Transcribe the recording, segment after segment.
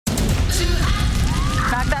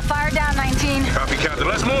Captain.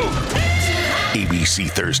 Let's move. ABC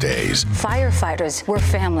Thursdays. Firefighters, we're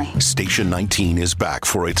family. Station 19 is back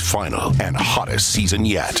for its final and hottest season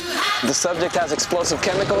yet. The subject has explosive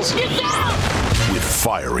chemicals. With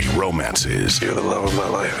fiery romances. You're the love of my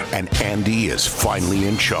life. And Andy is finally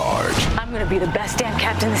in charge. I'm going to be the best damn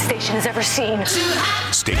captain the station has ever seen.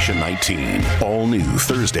 Station 19. All new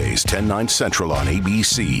Thursdays, 10/9 Central on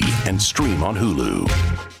ABC and stream on Hulu.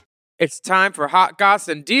 It's time for Hot Goss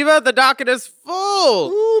and Diva. The docket is full.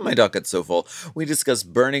 Ooh, my docket's so full. We discuss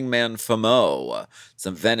Burning Man FOMO,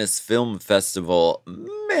 some Venice Film Festival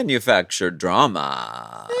manufactured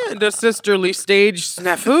drama. And a sisterly stage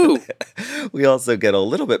snafu. We also get a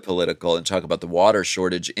little bit political and talk about the water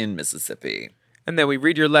shortage in Mississippi. And then we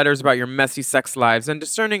read your letters about your messy sex lives and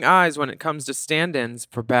discerning eyes when it comes to stand-ins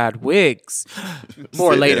for bad wigs.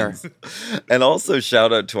 More later. And also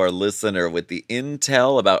shout out to our listener with the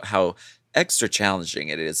intel about how extra challenging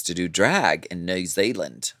it is to do drag in New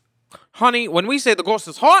Zealand. Honey, when we say the ghost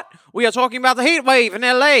is hot, we are talking about the heat wave in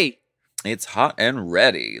L.A. It's hot and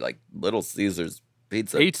ready, like Little Caesar's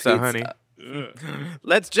pizza. Honey.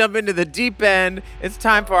 Let's jump into the deep end. It's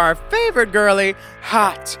time for our favorite girly,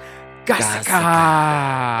 Hot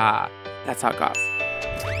Gossika. That's Hot Goss.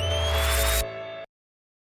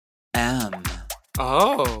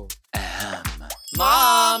 Oh.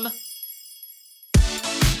 Mom!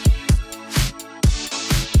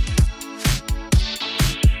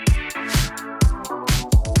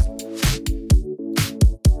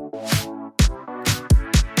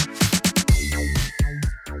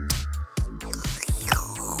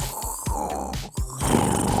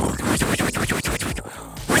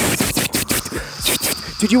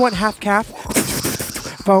 Did you want half cap?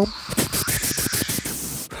 Foam? How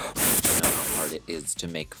hard it is to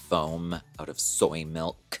make foam out of soy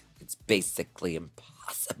milk. It's basically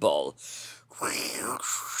impossible.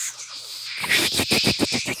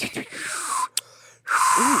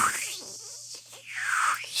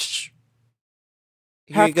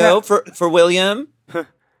 Here you go for William.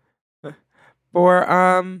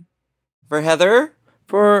 For Heather.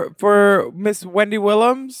 For Miss Wendy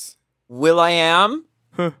Willems. Will I Am.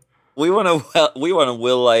 We want to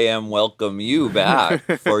Will I Am welcome you back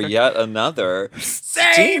for yet another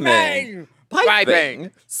steaming,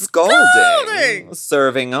 piping, scalding,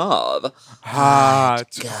 serving of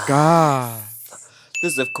Hot Goss.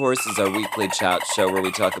 This, of course, is our weekly chat show where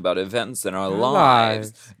we talk about events in our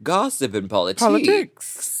lives, gossip and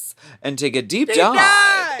politics, and take a deep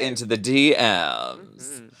dive into the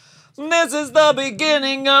DMs. This is the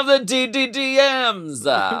beginning of the DDDMs.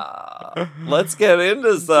 Let's get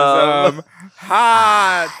into some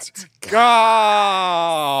Hot Goss.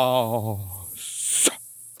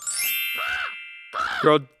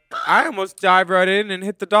 Girl, I almost dived right in and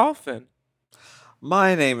hit the dolphin.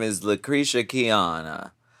 My name is Lucretia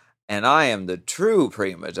Kiana, and I am the true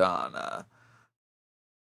prima donna.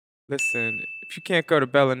 Listen, if you can't go to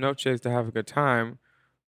Bella Noche's to have a good time,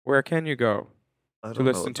 where can you go to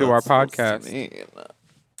listen to our podcast?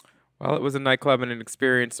 Well, it was a nightclub and it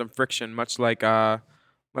experienced some friction, much like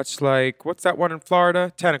what's that one in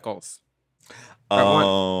Florida? Tentacles.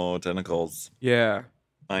 Oh, Tentacles. Yeah.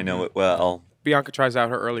 I know it well. Bianca tries out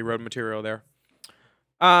her early road material there.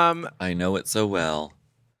 I know it so well.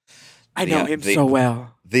 I know him so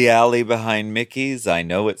well. The alley behind Mickey's, I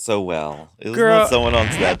know it so well. Isn't Girl, that someone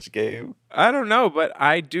on Snatch Game? I don't know, but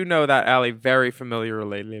I do know that alley very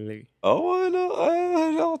familiarly. Oh, I know.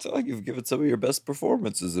 You've given some of your best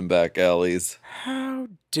performances in back alleys. How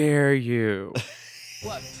dare you?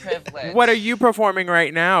 What privilege. What are you performing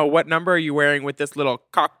right now? What number are you wearing with this little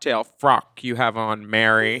cocktail frock you have on,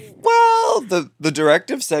 Mary? Well, the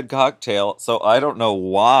directive said cocktail, so I don't know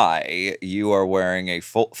why you are wearing a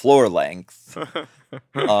full floor length.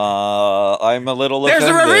 I'm a little There's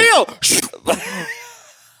offended. a reveal!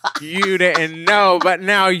 You didn't know, but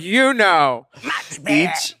now you know.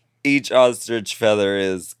 Each ostrich feather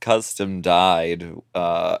is custom dyed,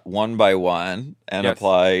 one by one, and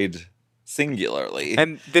applied singularly.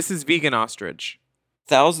 And this is vegan ostrich.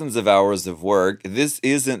 Thousands of hours of work. This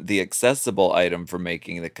isn't the accessible item for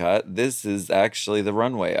making the cut. This is actually the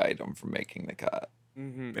runway item for making the cut.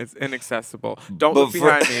 Mm-hmm. It's inaccessible. Don't look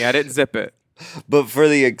behind me. I didn't zip it. But for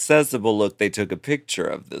the accessible look, they took a picture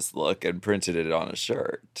of this look and printed it on a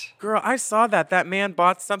shirt. Girl, I saw that. That man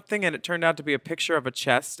bought something and it turned out to be a picture of a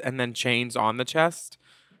chest and then chains on the chest.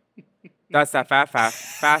 That's that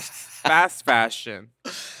fast fashion.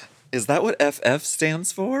 Is that what FF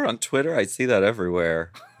stands for on Twitter? I see that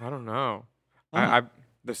everywhere. I don't know.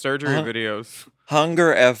 The surgery videos.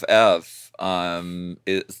 Hunger FF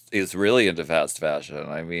is really into fast fashion.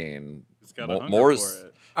 I mean, It's got a hunger for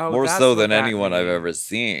it. More that's so what than that anyone I've means. ever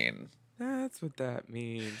seen. That's what that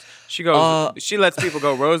means. She goes. She lets people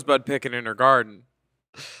go rosebud picking in her garden.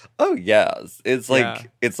 Oh yes, it's like Yeah.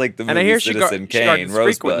 it's like the And I movie hear Citizen she Kane, gardens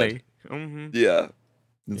Rosebud. frequently. Mm-hmm. Yeah,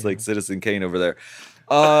 it's like Citizen Kane over there.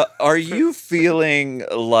 Are you feeling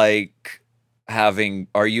like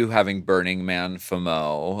Are you having Burning Man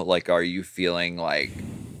FOMO? Like, are you feeling like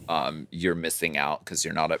you're missing out because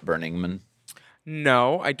you're not at Burning Man?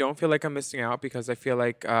 No, I don't feel like I'm missing out because I feel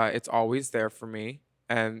like it's always there for me.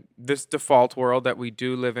 And this default world that we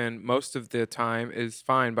do live in most of the time is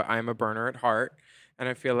fine, but I'm a burner at heart. And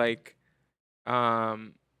I feel like,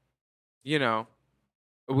 you know,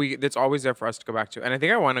 it's always there for us to go back to. And I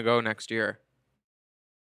think I want to go next year.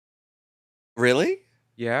 Really?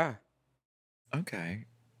 Yeah. Okay.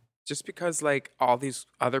 Just because like all these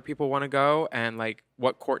other people want to go and like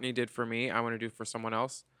what Courtney did for me, I want to do for someone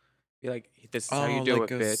else. Be like, this is how you do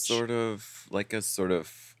like it, a bitch. sort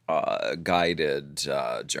of guided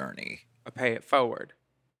journey. I pay it forward.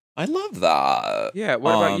 I love that. Yeah.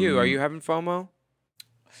 What about you? Are you having FOMO?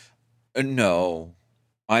 No,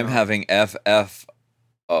 I'm having FFOMO.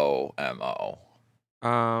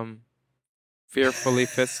 Fearfully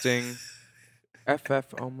fisting.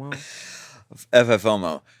 FFOMO.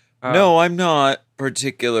 FFOMO. No, I'm not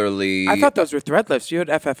particularly. I thought those were Threadlifts. You had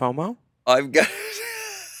FFOMO? I've got.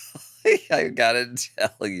 I've got to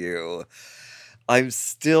tell you, I'm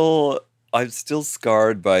still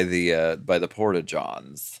scarred by the Porta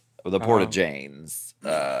Johns, or the Porta Janes.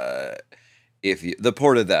 The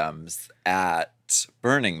Porta Thems at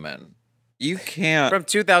Burning Man. You can't. From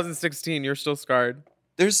 2016, you're still scarred.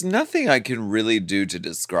 There's nothing I can really do to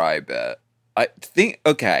describe it. I think,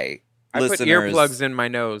 okay, I listeners, put earplugs in my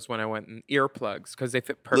nose when I went in. Earplugs, because they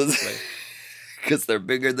fit perfectly. Because they're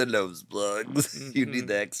bigger than nose plugs. You need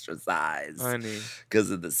the extra size. Honey. Because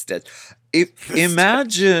of the stitch.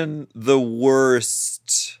 Imagine the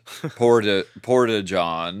worst Porta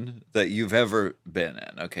John that you've ever been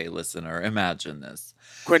in. Okay, listener, imagine this.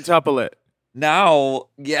 Quintuple it. Now,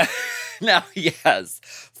 yeah. Now, yes.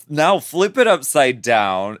 Now flip it upside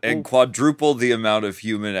down and quadruple the amount of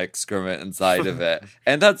human excrement inside of it.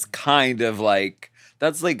 And that's kind of like...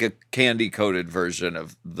 That's like a candy-coated version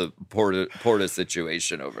of the Porta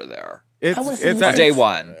situation over there. It's day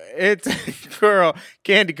one. It's girl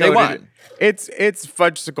candy coated. Day one. It's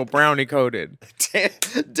fudgesicle brownie coated.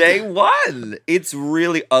 Day one. It's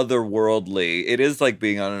really otherworldly. It is like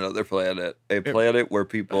being on another planet, a planet where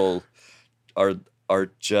people are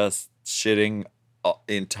just shitting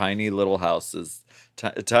in tiny little houses.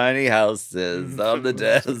 Tiny houses on the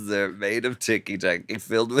desert made of ticky-tacky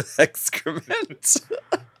filled with excrement.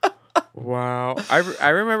 Wow. I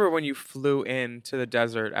remember when you flew into the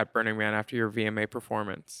desert at Burning Man after your VMA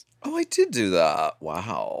performance. Oh, I did do that.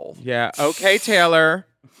 Wow. Yeah. Okay, Taylor.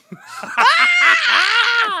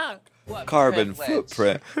 Carbon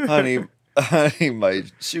footprint. Honey, my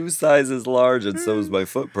shoe size is large and so is my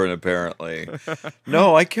footprint, apparently.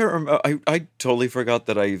 No, I can't remember. I totally forgot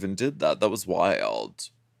that I even did that. That was wild.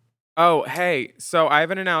 Oh, hey. So I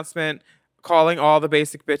have an announcement calling all the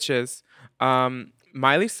basic bitches.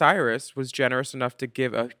 Miley Cyrus was generous enough to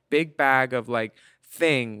give a big bag of like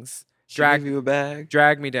things. She gave you a bag?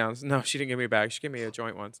 Drag me downs. No, she didn't give me a bag. She gave me a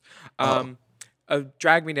joint once.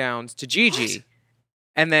 Drag me downs to Gigi.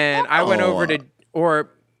 And then I went over to,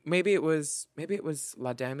 or maybe it was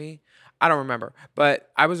La Demi. I don't remember. But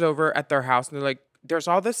I was over at their house and they're like, there's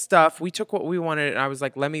all this stuff. We took what we wanted and I was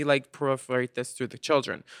like, let me like proliferate this through the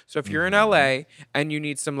children. So if you're in LA and you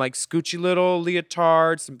need some like scoochy little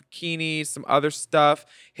leotards, some bikinis, some other stuff,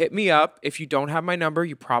 hit me up. If you don't have my number,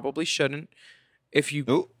 you probably shouldn't. If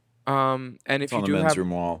you and if you do have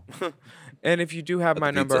room wall. and if you do have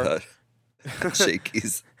my number,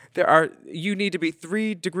 Shakey's. You need to be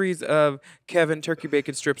 3 degrees of Kevin turkey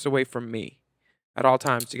bacon strips away from me at all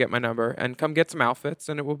times to get my number and come get some outfits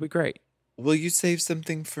and it will be great. Will you save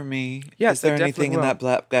something for me? Yes, Is there I anything in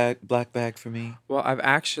definitely that black bag for me? Well, I've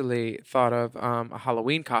actually thought of a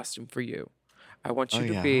Halloween costume for you. I want you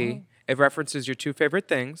to be, it references your 2 favorite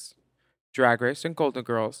things, Drag Race and Golden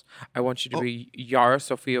Girls. I want you to be Yara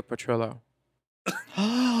Sofia Petrillo.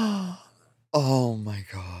 Oh my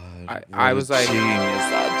God. I was like, genius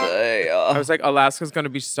that day. I was like, Alaska's going to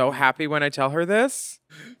be so happy when I tell her this.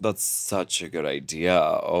 That's such a good idea.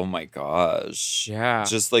 Oh my gosh. Yeah.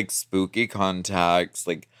 Just like spooky contacts,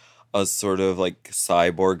 like a sort of like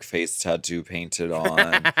cyborg face tattoo painted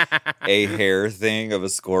on, a hair thing of a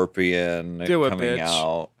scorpion Do it, coming bitch.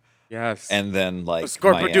 out. Yes. And then like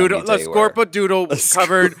Scorpadoodle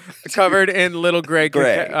covered in little gray.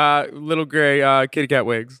 Kitty cat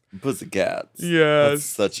wigs. Pussycats. Yes. That's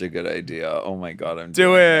such a good idea. Oh my God, I'm Do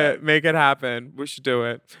doing it. that. Make it happen. We should do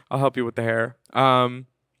it. I'll help you with the hair.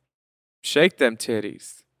 Shake them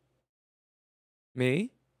titties.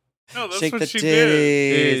 Me? No, that's Shake what the she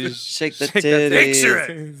did. titties. Shake the Shake the titties. Picture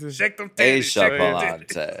it. Shake them A titties. Shake them titties.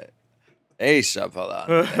 Chapalante. A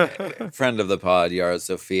Chapalante. Friend of the pod, Yara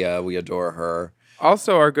Sofia. We adore her.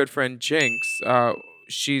 Also, our good friend Jinx.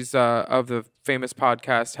 She's of the famous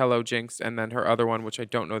podcast Hello Jinx, and then her other one, which I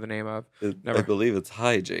don't know the name of. I believe it's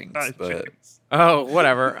Hijinks, Hi, but Jinx. Oh,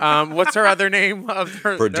 whatever. What's her other name? Of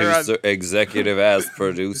her producer, executive as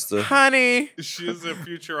producer. Honey. She is a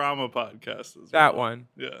Futurama podcast as well. That one.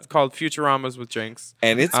 Yeah. It's called Futuramas with Jinx.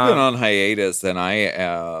 And it's been on hiatus, and I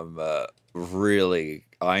am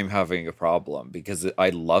I'm having a problem because I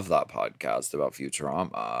love that podcast about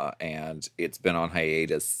Futurama, and it's been on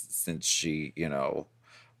hiatus since she,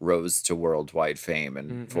 rose to worldwide fame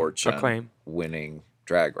and fortune, acclaim, winning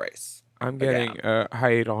Drag Race. I'm getting a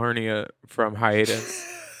hiatal hernia from hiatus.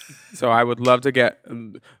 So I would love to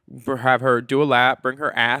have her do a lap, bring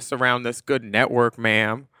her ass around this good network,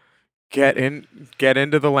 ma'am. Get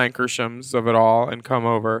into the Lancashires of it all and come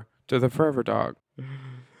over to the Forever Dog.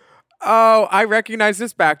 Oh, I recognize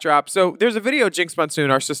this backdrop. So there's a video of Jinx Monsoon,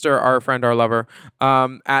 our sister, our friend, our lover,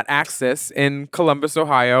 at Axis in Columbus,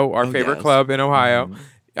 Ohio, our favorite club in Ohio.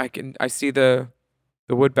 Mm-hmm. I see the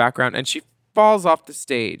wood background, and she falls off the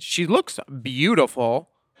stage. She looks beautiful.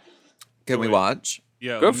 Can we watch?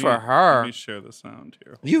 Yeah. Good for her. Let me share the sound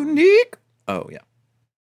here. Unique. Oh, yeah.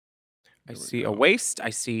 I see a waist. I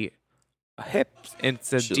see a hip.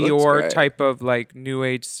 It's a She Dior type of like new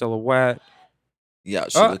age silhouette. Yeah,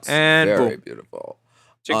 she looks very boom. beautiful.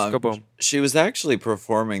 Jinx, go boom. She was actually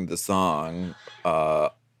performing the song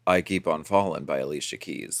I Keep on Falling by Alicia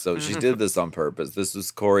Keys. So she did this on purpose. This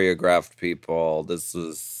was choreographed, people. This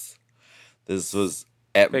was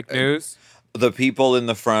Fake news. The people in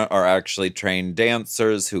the front are actually trained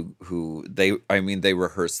dancers who they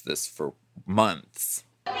rehearse this for months.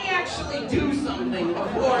 Let me actually do something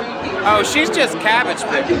before you keep. Oh, she's just cabbage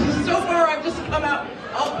picking. So far, I've just come out.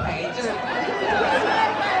 Okay, just.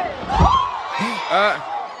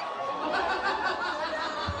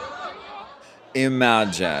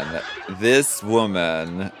 Imagine this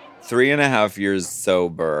woman, 3.5 years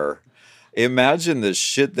sober. Imagine the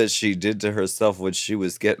shit that she did to herself when she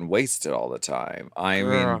was getting wasted all the time. I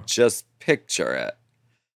mean, just picture it.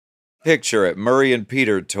 Picture it. Murray and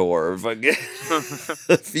Peter tour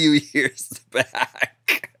a few years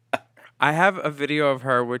back. I have a video of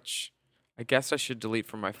her, which I guess I should delete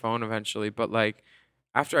from my phone eventually. But like,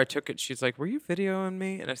 after I took it, she's like, "Were you videoing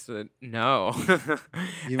me?" And I said, "No."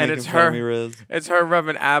 And it's her. It's her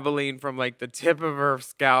rubbing Abilene from like the tip of her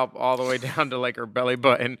scalp all the way down to like her belly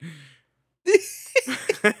button.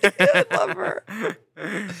 I love her.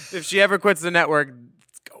 If she ever quits the network,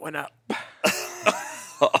 it's going up.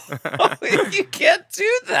 You can't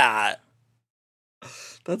do that.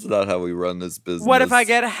 That's not how we run this business. What if I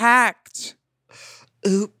get hacked?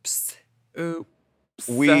 Oops. I'm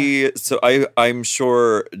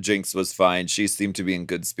sure Jinx was fine. She seemed to be in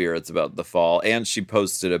good spirits about the fall, and she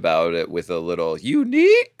posted about it with a little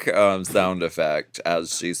unique sound effect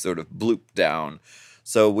as she sort of blooped down.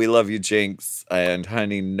 So we love you, Jinx, and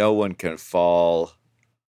honey, no one can fall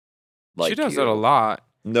like you. She does it a lot.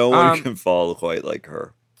 No one can fall quite like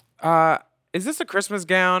her. Is this a Christmas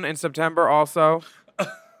gown in September also?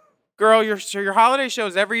 Girl, your holiday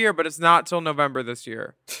show's every year, but it's not till November this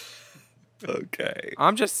year. Okay.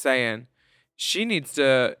 I'm just saying, she needs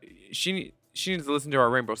to listen to our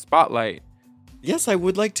Rainbow Spotlight. Yes, I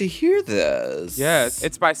would like to hear this. Yes,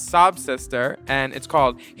 it's by Sob Sister, and it's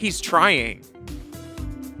called He's Trying.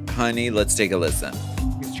 Honey, let's take a listen.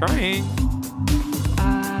 He's trying.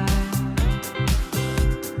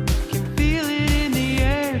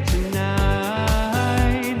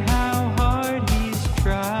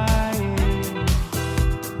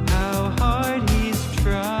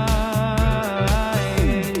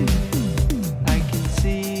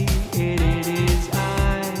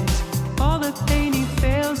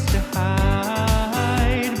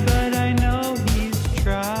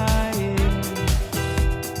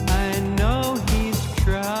 I know he's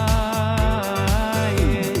trying.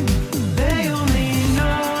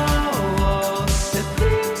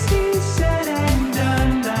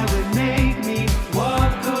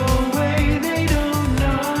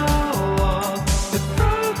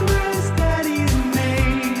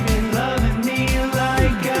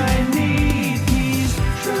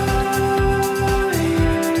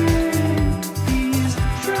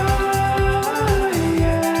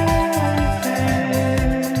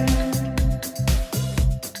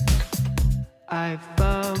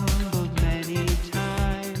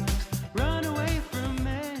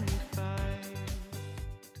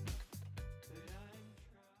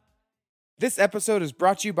 This episode is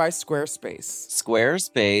brought to you by Squarespace.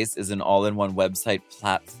 Squarespace is an all-in-one website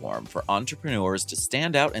platform for entrepreneurs to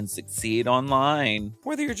stand out and succeed online.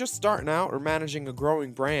 Whether you're just starting out or managing a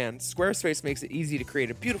growing brand, Squarespace makes it easy to create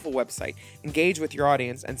a beautiful website, engage with your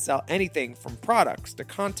audience, and sell anything from products to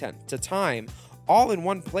content to time, all in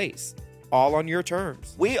one place. All on your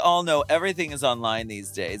terms. We all know everything is online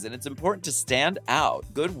these days, and it's important to stand out.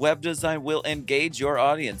 Good web design will engage your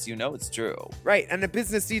audience. You know it's true. Right, and a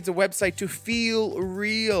business needs a website to feel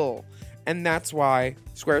real. And that's why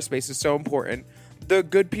Squarespace is so important. The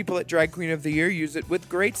good people at Drag Queen of the Year use it with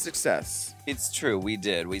great success. It's true, we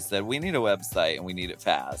did. We said we need a website and we need it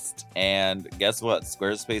fast. And guess what?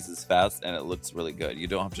 Squarespace is fast and it looks really good. You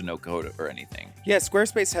don't have to know code or anything. Yeah,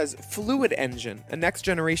 Squarespace has Fluid Engine, a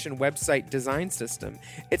next-generation website design system.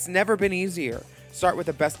 It's never been easier. Start with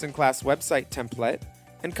a best-in-class website template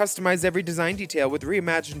and customize every design detail with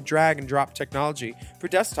reimagined drag-and-drop technology for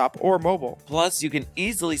desktop or mobile. Plus, you can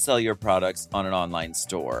easily sell your products on an online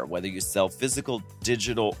store. Whether you sell physical,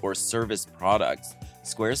 digital, or service products,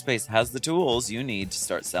 Squarespace has the tools you need to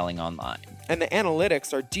start selling online. And the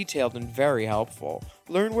analytics are detailed and very helpful.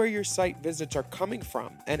 Learn where your site visits are coming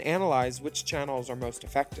from and analyze which channels are most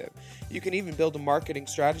effective. You can even build a marketing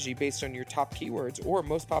strategy based on your top keywords or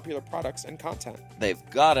most popular products and content. They've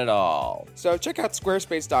got it all. So check out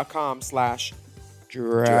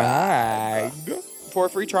squarespace.com/drag for a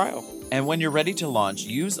free trial. And when you're ready to launch,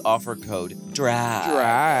 use offer code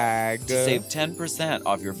DRAG to save 10%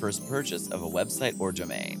 off your first purchase of a website or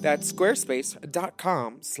domain. That's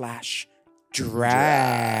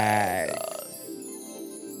squarespace.com/drag.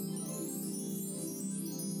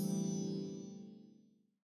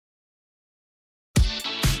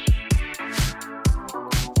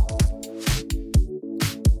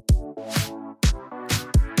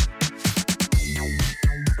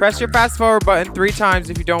 Press your fast forward button 3 times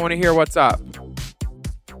if you don't want to hear what's up.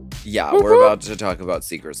 Yeah, we're about to talk about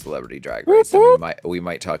Secret Celebrity Drag Race, and we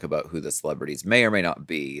might talk about who the celebrities may or may not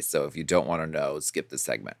be. So if you don't want to know, skip this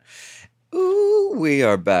segment. Ooh, we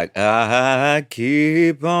are back. I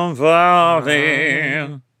keep on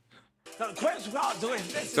falling. So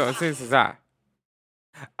this is that.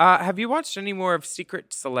 Have you watched any more of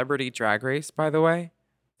Secret Celebrity Drag Race, by the way?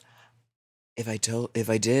 If I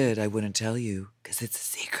did, I wouldn't tell you because it's a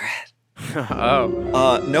secret.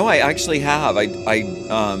 Oh. No, I actually have. I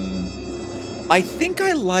think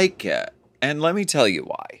I like it, and let me tell you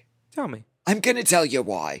why. Tell me. I'm gonna tell you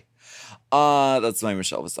why. That's my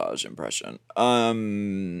Michelle Visage impression.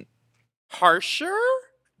 Harsher?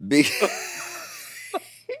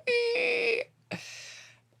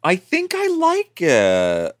 I think I like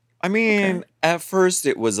it. I mean, At first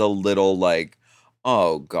it was a little like,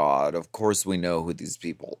 oh God, of course we know who these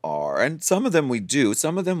people are. And some of them we do,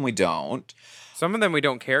 some of them we don't. Some of them we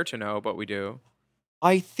don't care to know, but we do.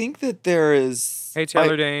 I think that there is... Hey,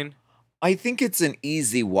 Taylor Dane. I think it's an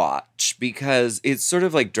easy watch because it's sort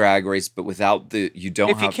of like Drag Race, but without the...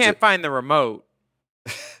 If you can't find the remote.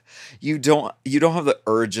 You don't have the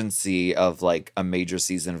urgency of like a major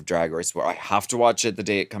season of Drag Race where I have to watch it the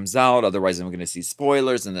day it comes out. Otherwise, I'm going to see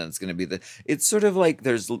spoilers, and then it's going to be it's sort of like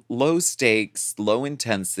there's low stakes, low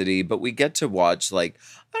intensity, but we get to watch like,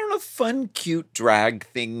 I don't know, fun, cute drag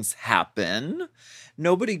things happen.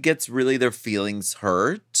 Nobody gets really their feelings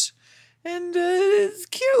hurt, and it's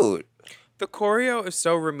cute. The choreo is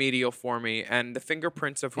so remedial for me, and the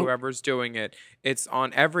fingerprints of whoever's doing it, it's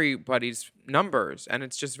on everybody's numbers, and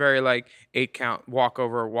it's just very like 8 count, walk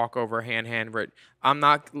over, hand, right? I'm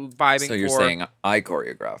not vibing. So you're saying I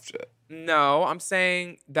choreographed it? No, I'm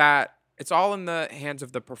saying that it's all in the hands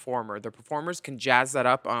of the performer. The performers can jazz that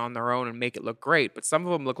up on their own and make it look great, but some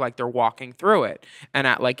of them look like they're walking through it, and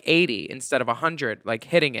at like 80 instead of 100, like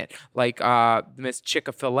hitting it, like Miss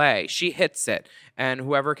Chick-fil-A, she hits it, and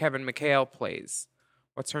whoever Kevin McHale plays,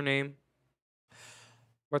 what's her name?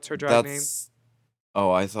 What's her drag name?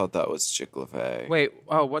 Oh, I thought that was Chick-fil-A. Wait,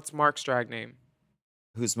 what's Mark's drag name?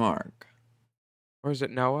 Who's Mark? Or is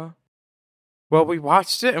it Noah? Well, we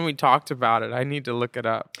watched it and we talked about it. I need to look it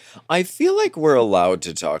up. I feel like we're allowed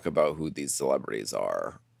to talk about who these celebrities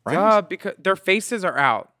are, right? Because their faces are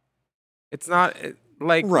out. It's not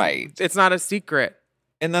like... Right. It's not a secret.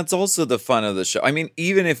 And that's also the fun of the show. I mean,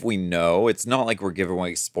 even if we know, it's not like we're giving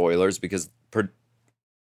away spoilers because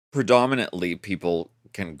predominantly people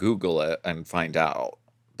can Google it and find out.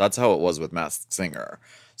 That's how it was with Masked Singer.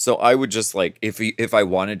 So I would just like, if I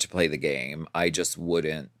wanted to play the game, I just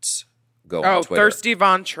wouldn't... on Twitter. Thirsty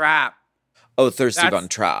Von Trapp. Oh, Thirsty Von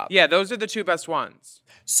Trapp. Yeah, those are the 2 best ones.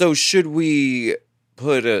 So should we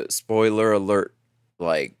put a spoiler alert,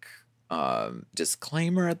 like,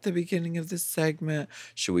 disclaimer at the beginning of this segment?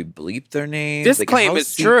 Should we bleep their names? Disclaim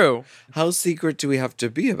is true. How secret do we have to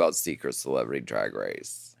be about Secret Celebrity Drag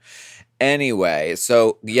Race? Anyway,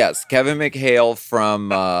 so yes, Kevin McHale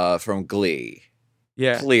from Glee.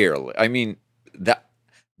 Yeah. Clearly. I mean, that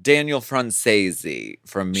Daniel Franzese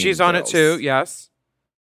from Mean She's on it Girls. too, yes.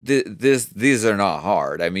 These are not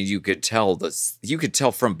hard. I mean, you could tell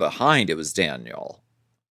from behind it was Daniel.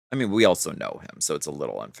 I mean, we also know him, so it's a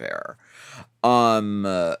little unfair.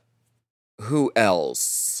 Who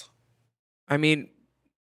else? I mean,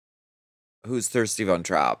 who's Thirsty Von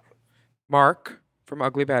Trapp? Mark from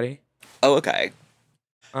Ugly Betty. Oh, okay.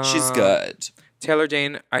 She's good. Taylor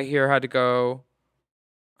Dane, I hear, had to go.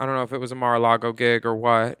 I don't know if it was a Mar-a-Lago gig or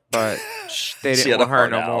what, but they didn't want her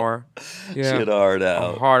no more. Yeah. She had a hard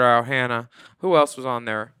out. Hard out, Hannah. Who else was on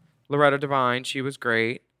there? Loretta Devine. She was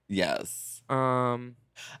great. Yes. Oh,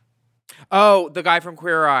 the guy from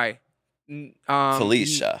Queer Eye.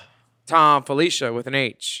 Felicia. Tom Felicia with an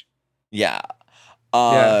H. Yeah.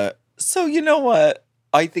 Yeah. So you know what?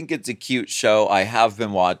 I think it's a cute show. I have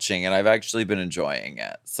been watching, and I've actually been enjoying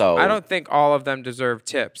it. So I don't think all of them deserve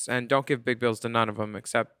tips, and don't give big bills to none of them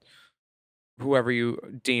except whoever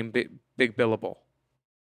you deem big billable.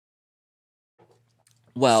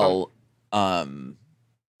 Well,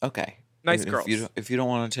 okay. Nice girls. If you don't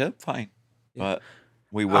want a tip, fine. Yeah. But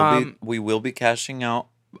we will be cashing out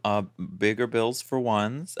bigger bills for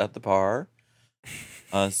ones at the bar.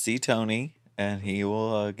 See Tony, and he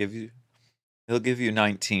will give you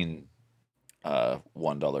 19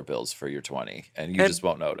 $1 bills for your 20, and you just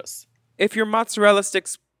won't notice. If your mozzarella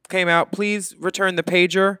sticks came out, please return the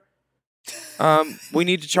pager. We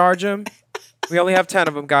need to charge them. We only have 10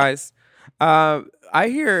 of them, guys. I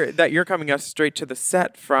hear that you're coming us straight to the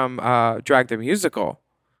set from Drag the Musical.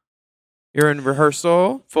 You're in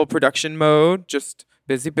rehearsal, full production mode, just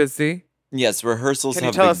busy. Yes, rehearsals Can you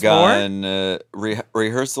have tell begun. us more?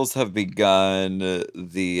 Rehearsals have begun.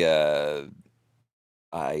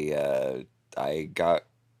 I got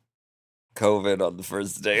COVID on the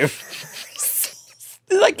first day of rehearsals.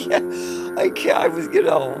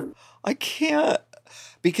 I can't.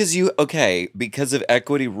 Because of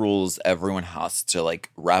equity rules, everyone has to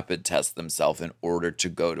like rapid test themselves in order to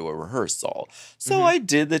go to a rehearsal. So I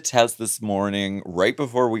did the test this morning right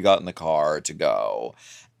before we got in the car to go.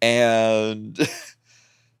 And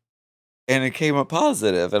it came up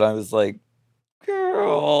positive, and I was like,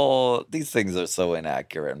 girl, these things are so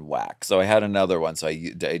inaccurate and whack. So I had another one, so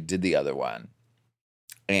I did the other one.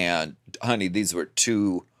 And honey, these were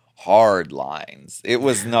two hard lines. It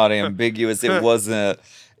was not ambiguous. It wasn't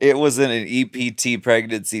an EPT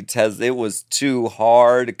pregnancy test. It was two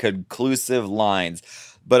hard, conclusive lines.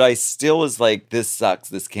 But I still was like, this sucks.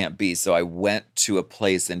 This can't be. So I went to a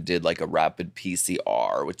place and did like a rapid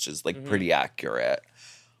PCR, which is like pretty accurate.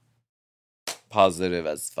 Positive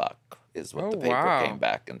as fuck is what the paper came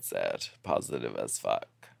back and said. Positive as fuck.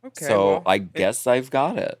 Okay. So well, I guess I've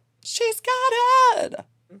got it. She's got it.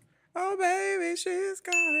 Oh, baby, she's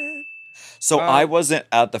got it. So I wasn't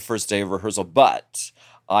at the first day of rehearsal, but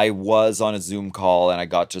I was on a Zoom call and I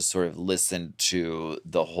got to sort of listen to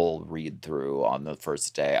the whole read through on the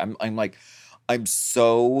first day. I'm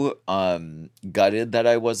so gutted that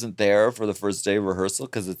I wasn't there for the first day of rehearsal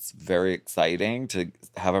because it's very exciting to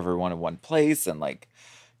have everyone in one place and like,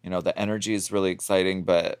 you know, the energy is really exciting.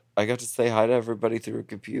 But I got to say hi to everybody through a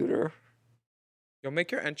computer. You'll make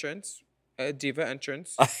your entrance. Diva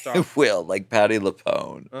entrance. Stop. I will, like Patti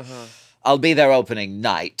LuPone. I'll be there opening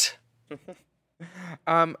night.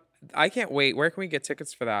 I can't wait. Where can we get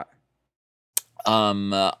tickets for that?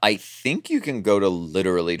 I think you can go to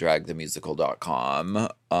literallydragthemusical.com.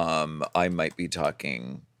 I might be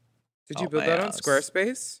talking. Did you build that on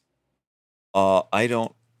Squarespace? I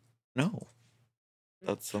don't know.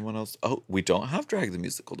 That's someone else. Oh, we don't have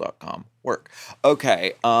dragthemusical.com. Work.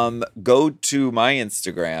 Okay. Go to my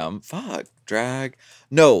Instagram. Drag.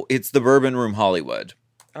 No, it's the Bourbon Room Hollywood.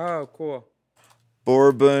 Oh, cool.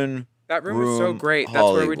 Bourbon. That room is so great. Hollywood.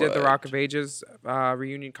 That's where we did the Rock of Ages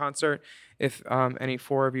reunion concert. If any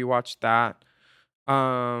four of you watched that.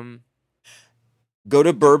 Go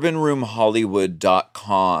to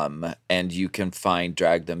bourbonroomhollywood.com and you can find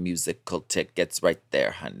Drag the Musical tickets right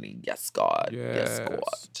there, honey. Yes, God. Yes,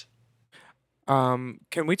 God.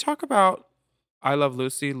 Can we talk about I Love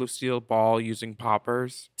Lucy, Lucille Ball using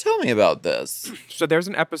poppers? Tell me about this. So there's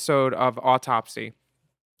an episode of Autopsy,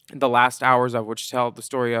 the last hours of which tell the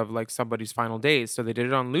story of like somebody's final days. So they did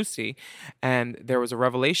it on Lucy, and there was a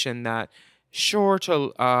revelation that sure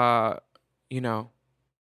to,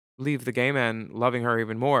 leave the gay men loving her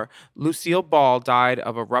even more. Lucille Ball died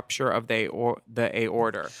of a rupture of the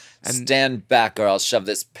aorta. And stand back or I'll shove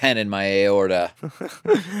this pen in my aorta.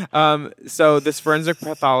 So this forensic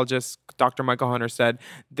pathologist, Dr. Michael Hunter, said,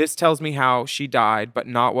 this tells me how she died, but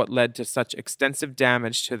not what led to such extensive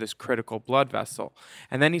damage to this critical blood vessel.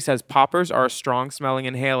 And then he says, poppers are a strong-smelling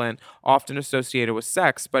inhalant often associated with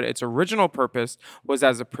sex, but its original purpose was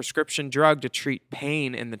as a prescription drug to treat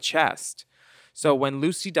pain in the chest. So when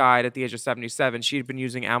Lucy died at the age of 77, she had been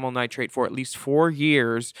using amyl nitrate for at least 4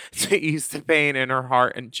 years to ease the pain in her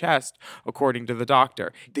heart and chest, according to the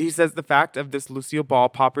doctor. He says the fact of this Lucille Ball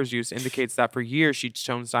popper's use indicates that for years she'd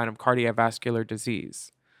shown sign of cardiovascular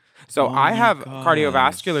disease. So I have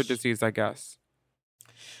cardiovascular disease, I guess.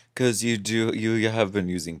 Because you have been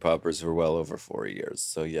using poppers for well over 4 years.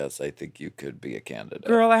 So yes, I think you could be a candidate.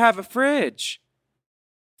 Girl, I have a fridge.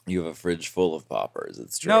 You have a fridge full of poppers.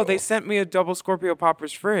 It's true. No, they sent me a double Scorpio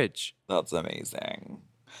poppers fridge. That's amazing.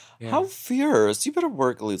 Yeah. How fierce. You better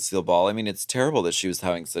work, Lucille Ball. I mean, it's terrible that she was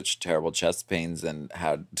having such terrible chest pains and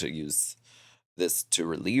had to use this to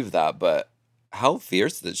relieve that. But how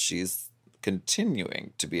fierce that she's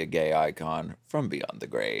continuing to be a gay icon from beyond the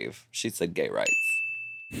grave. She said gay rights.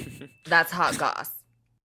 That's hot goss.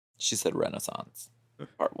 She said Renaissance.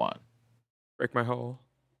 Part 1. Break my hole.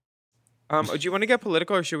 Do you want to get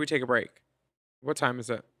political or should we take a break? What time is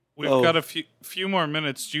it? We've got a few more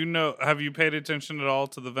minutes. Do you know? Have you paid attention at all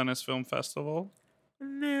to the Venice Film Festival?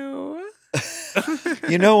 No.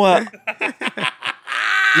 You know what?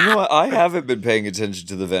 I haven't been paying attention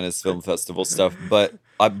to the Venice Film Festival stuff, but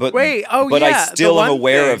I still am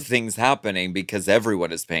aware of things happening because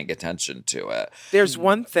everyone is paying attention to it. There's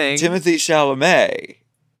one thing. Timothée Chalamet.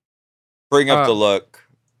 Bring up the look.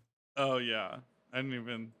 Oh yeah, I didn't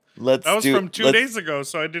even. That was from 2 days ago,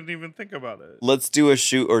 so I didn't even think about it. Let's do a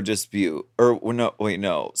shoot or dispute.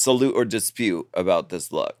 Salute or dispute about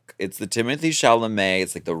this look. It's the Timothée Chalamet.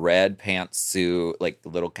 It's like the red pantsuit, like the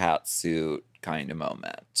little cat suit kind of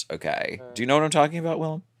moment. Okay. Do you know what I'm talking about,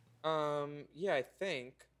 Willem? Yeah, I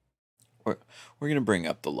think. We're going to bring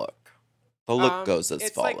up the look. The look goes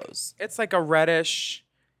as follows. It's like a reddish.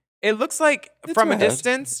 It looks like from a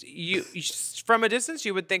distance, you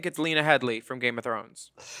would think it's Lena Headey from Game of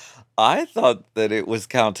Thrones. I thought that it was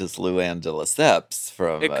Countess Luann de Lesseps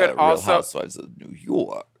from Real Housewives of New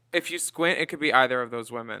York. If you squint, it could be either of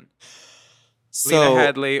those women. So,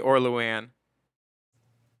 Lena Headey or Luann.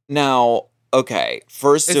 Now, okay,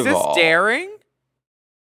 first of all... Is this daring?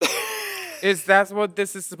 Is that what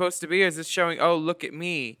this is supposed to be? Or is this showing, oh, look at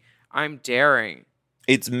me, I'm daring?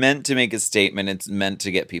 It's meant to make a statement. It's meant to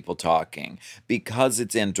get people talking because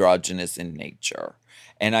it's androgynous in nature.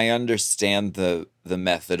 And I understand the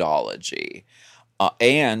methodology.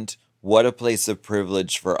 And what a place of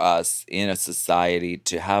privilege for us in a society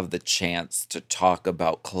to have the chance to talk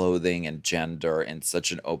about clothing and gender in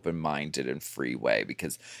such an open-minded and free way.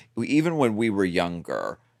 Because even when we were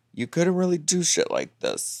younger, you couldn't really do shit like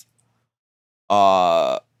this.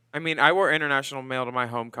 I mean, I wore International Male to my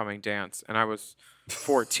homecoming dance, and I was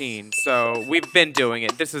 14, so we've been doing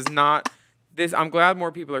it. This is not this. I'm glad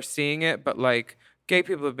more people are seeing it, but like gay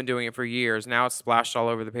people have been doing it for years. Now it's splashed all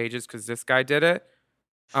over the pages because this guy did it.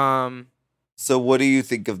 So what do you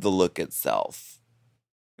think of the look itself?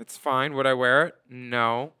 It's fine. Would I wear it?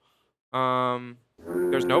 No.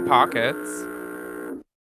 There's no pockets.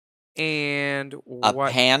 And a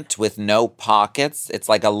pant with no pockets? It's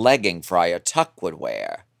like a legging Friar Tuck would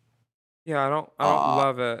wear. Yeah, I don't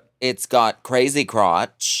love it. It's got crazy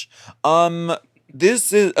crotch.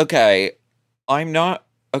 This is okay.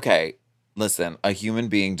 Listen, a human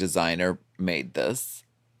being designer made this,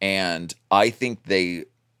 and I think they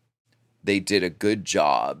did a good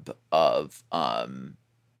job of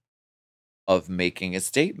making a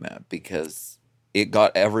statement because it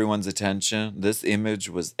got everyone's attention. This image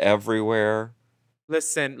was everywhere.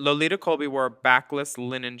 Listen, Lolita Colby wore a backless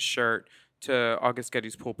linen shirt to August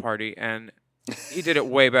Getty's pool party, and he did it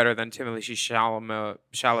way better than Timothée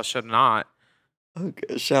Chalamet should not.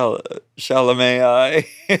 Okay, Chalamet,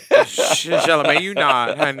 Chalamet, you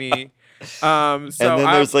not, honey. So and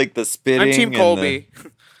then there's like the spitting. I'm Team Colby.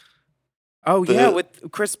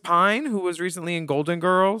 With Chris Pine, who was recently in Golden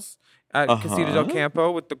Girls at Casita del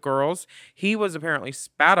Campo with the girls. He was apparently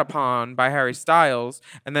spat upon by Harry Styles,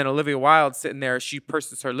 and then Olivia Wilde sitting there, she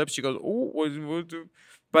purses her lips, she goes, "Oh."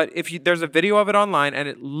 But there's a video of it online, and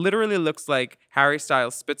it literally looks like Harry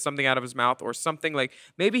Styles spit something out of his mouth or something like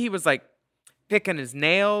maybe he was like picking his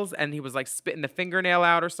nails and he was like spitting the fingernail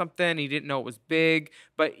out or something. He didn't know it was big,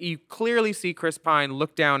 but you clearly see Chris Pine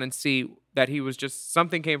look down and see that he was just,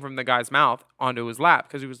 something came from the guy's mouth onto his lap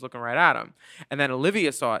because he was looking right at him. And then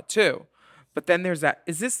Olivia saw it too. But then there's that,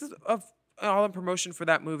 is this all in promotion for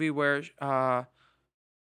that movie where Don't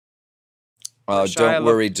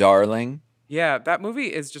Worry, Darling? Yeah, that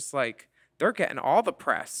movie is just like, they're getting all the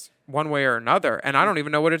press one way or another, and I don't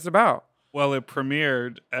even know what it's about. Well, it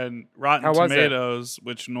premiered, and Rotten Tomatoes,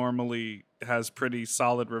 which normally has pretty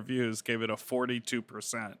solid reviews, gave it a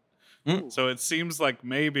 42%. So it seems like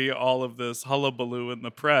maybe all of this hullabaloo in the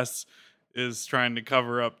press is trying to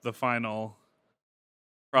cover up the final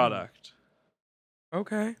product.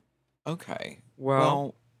 Okay.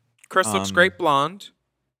 Well, Chris looks great blonde.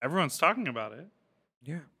 Everyone's talking about it.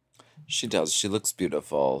 Yeah. She does. She looks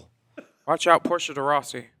beautiful. Watch out, Portia de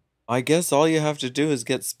Rossi. I guess all you have to do is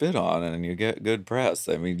get spit on and you get good press.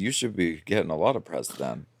 I mean, you should be getting a lot of press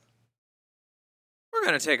then. We're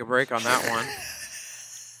going to take a break on that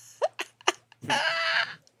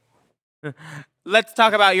one. Let's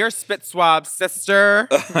talk about your spit swab, sister.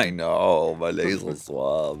 I know, my nasal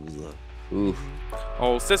swabs. Oof.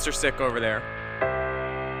 Oh, sister sick over there.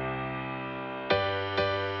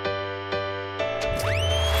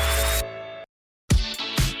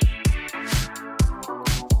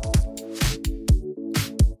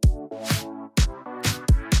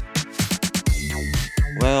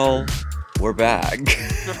 Well, we're back.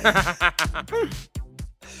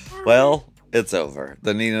 Well, it's over.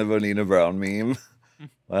 The Nina Bonina Brown meme.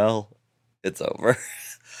 Well, it's over.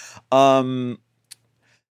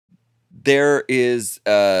 There is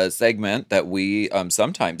a segment that we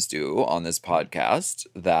sometimes do on this podcast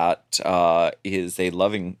that is a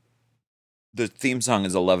loving... The theme song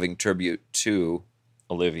is a loving tribute to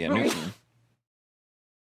Olivia Newton.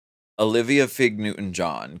 Olivia Fig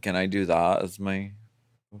Newton-John. Can I do that as my...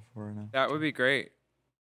 before now? That would be great.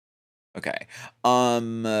 Okay.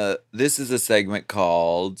 This is a segment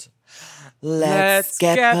called Let's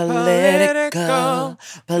Get Political.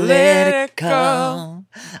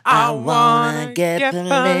 I wanna get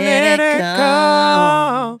political.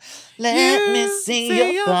 Let me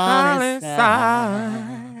see your policy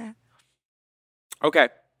side. Okay.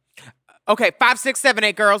 Okay, 5, 6, 7,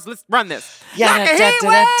 8 girls. Let's run this. Yeah, like a heat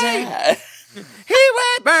wave. Heat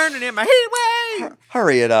wave burning in my heat wave.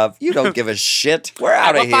 Hurry it up. You don't give a shit. We're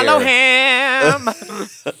out of here. Follow him.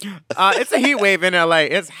 It's a heat wave in LA.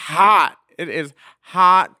 It's hot. It is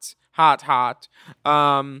hot, hot, hot. It's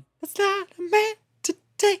not a man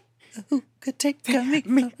today who could take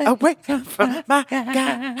me away from my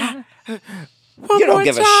guy. You don't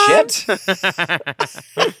give a shit.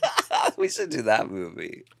 We should do that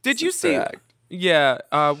movie. Did you see? Yeah,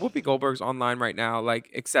 Whoopi Goldberg's online right now, like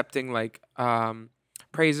accepting like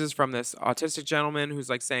praises from this autistic gentleman who's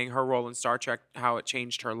like saying her role in Star Trek, how it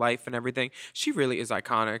changed her life and everything. She really is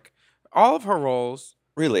iconic. All of her roles,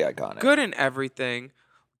 really iconic. Good in everything.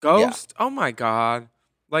 Ghost, yeah. Oh my God,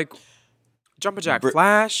 like Jumpin' Jack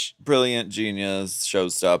Flash, brilliant, genius,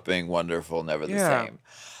 show-stopping, wonderful, never the same.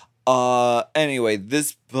 Anyway,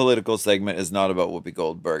 this political segment is not about Whoopi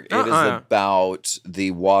Goldberg. It is about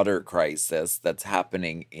the water crisis that's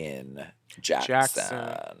happening in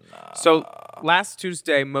Jackson. So last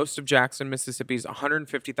Tuesday, most of Jackson, Mississippi's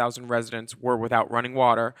 150,000 residents were without running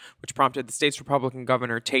water, which prompted the state's Republican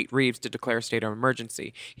governor, Tate Reeves, to declare a state of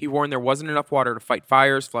emergency. He warned there wasn't enough water to fight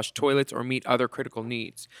fires, flush toilets, or meet other critical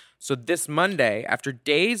needs. So this Monday, after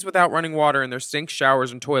days without running water in their sinks,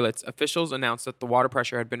 showers, and toilets, officials announced that the water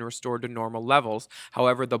pressure had been restored to normal levels.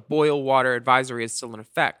 However, the boil water advisory is still in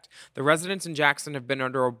effect. The residents in Jackson have been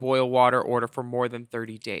under a boil water order for more than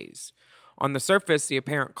 30 days. On the surface, the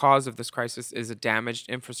apparent cause of this crisis is a damaged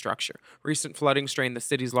infrastructure. Recent flooding strained the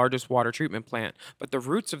city's largest water treatment plant, but the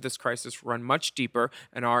roots of this crisis run much deeper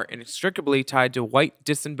and are inextricably tied to white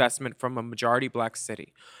disinvestment from a majority black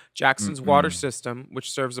city. Jackson's water system,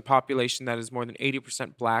 which serves a population that is more than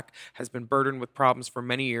 80% black, has been burdened with problems for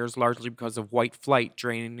many years, largely because of white flight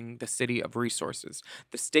draining the city of resources.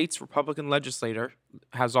 The state's Republican legislature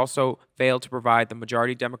has also failed to provide the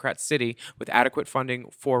majority Democrat city with adequate funding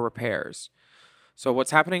for repairs. So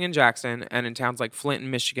what's happening in Jackson and in towns like Flint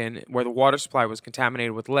and Michigan, where the water supply was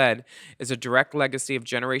contaminated with lead, is a direct legacy of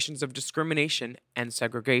generations of discrimination and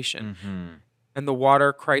segregation. And the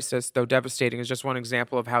water crisis, though devastating, is just one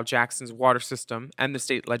example of how Jackson's water system and the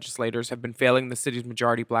state legislators have been failing the city's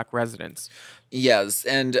majority black residents. Yes,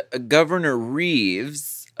 and Governor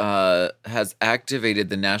Reeves has activated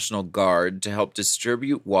the National Guard to help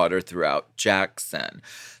distribute water throughout Jackson.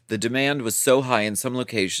 The demand was so high in some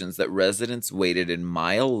locations that residents waited in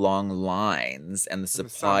mile-long lines and the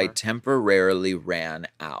supply temporarily ran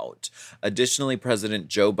out. Additionally, President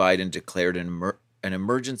Joe Biden declared an an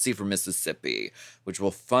emergency for Mississippi, which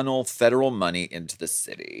will funnel federal money into the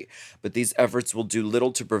city. But these efforts will do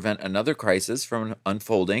little to prevent another crisis from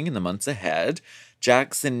unfolding in the months ahead.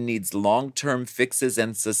 Jackson needs long-term fixes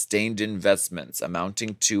and sustained investments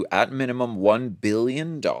amounting to, at minimum, $1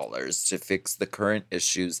 billion to fix the current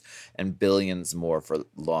issues and billions more for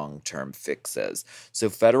long-term fixes. So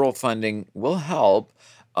federal funding will help.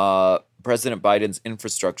 President Biden's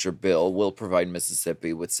infrastructure bill will provide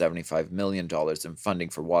Mississippi with $75 million in funding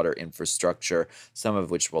for water infrastructure, some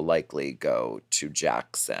of which will likely go to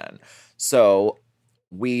Jackson. So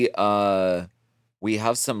we have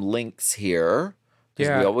some links here,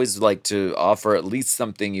 because we always like to offer at least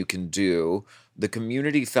something you can do. The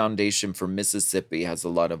Community Foundation for Mississippi has a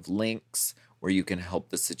lot of links where you can help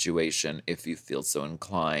the situation if you feel so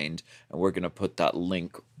inclined. And we're going to put that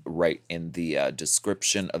link right in the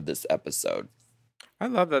description of this episode. I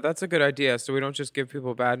love that. That's a good idea. So we don't just give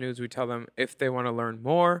people bad news. We tell them if they want to learn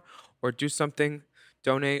more or do something,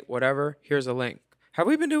 donate, whatever, here's a link. Have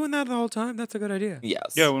we been doing that the whole time? That's a good idea.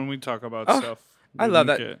 Yes. Yeah, when we talk about stuff. I love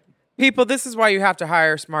that. People, this is why you have to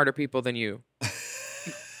hire smarter people than you.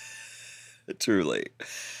 Truly.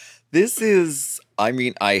 This is, I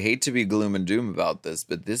mean, I hate to be gloom and doom about this,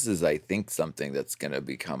 but this is, I think, something that's going to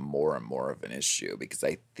become more and more of an issue, because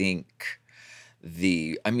I think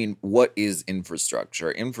what is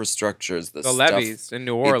infrastructure? Infrastructure is the stuff, levees in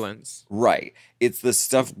New Orleans. Right. It's the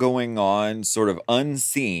stuff going on sort of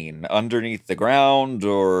unseen underneath the ground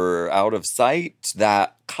or out of sight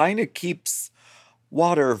that kind of keeps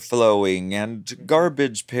water flowing and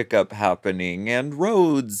garbage pickup happening and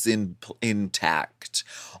roads intact.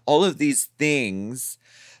 All of these things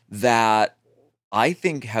that I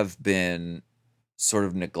think have been sort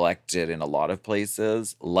of neglected in a lot of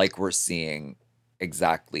places, like we're seeing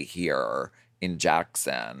exactly here in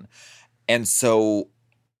Jackson. And so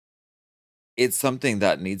it's something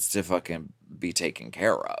that needs to fucking be taken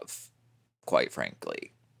care of, quite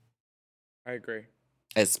frankly. I agree.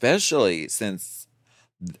 Especially since...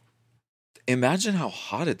 Imagine how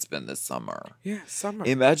hot it's been this summer. Yeah, summer.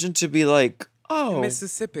 Imagine to be like, oh,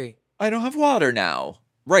 Mississippi. I don't have water now.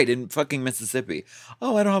 Right, in fucking Mississippi.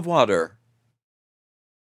 Oh, I don't have water.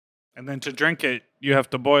 And then to drink it, you have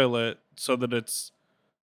to boil it so that it's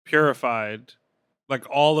purified. Like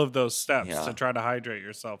all of those steps to try to hydrate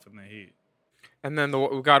yourself in the heat. And then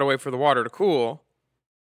we got to wait for the water to cool.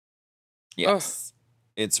 Yes.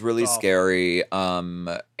 It's really scary. And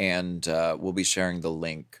we'll be sharing the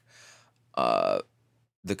link.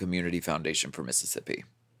 The Community Foundation for Mississippi.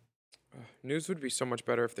 News would be so much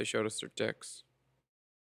better if they showed us their dicks.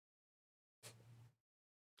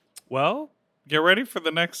 Well, get ready for the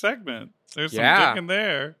next segment. There's some dick in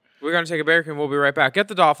there. We're going to take a break and we'll be right back. Get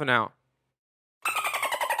the dolphin out.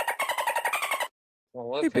 Well,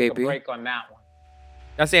 let's take a break on that one.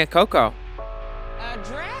 That's Aunt Coco. A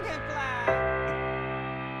dragonfly.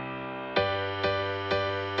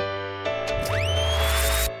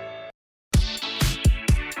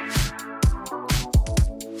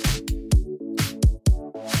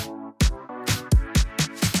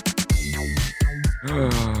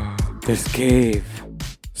 This cave,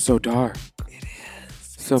 so dark. It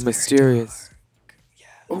is. So mysterious. Yes.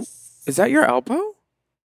 Oh, is that your elbow?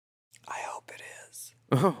 I hope it is.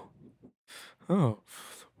 Oh.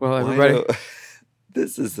 Well, everybody.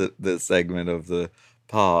 This is the segment of the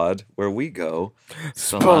pod where we go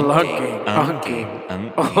spelunking,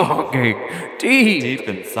 deep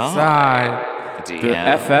inside the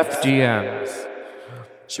FFGMs.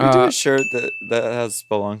 Should we do a shirt that has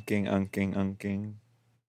spelunking, unking?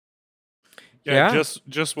 Yeah,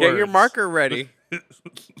 just words. Get your marker ready.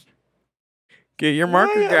 Get your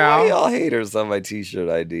marker, gal. Why y'all haters on my t-shirt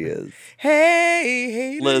ideas? Hey,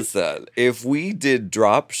 haters. Listen, if we did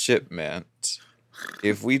drop shipment,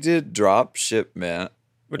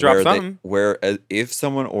 where if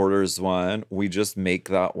someone orders one, we just make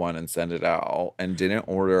that one and send it out, and didn't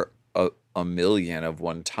order a million of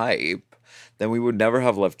one type, then we would never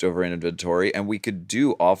have leftover inventory, and we could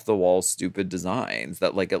do off-the-wall stupid designs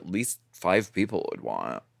that like at least 5 people would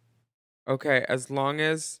want. Okay, as long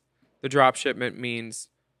as the drop shipment means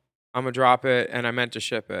I'm going to drop it and I meant to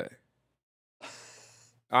ship it.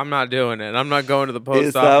 I'm not doing it. I'm not going to the post office.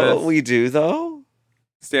 Is that what we do, though?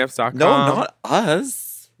 Stamps.com. No, not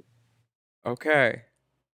us. Okay.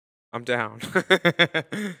 I'm down.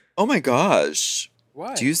 Oh my gosh.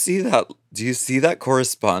 What? Do you see that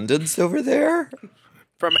correspondence over there?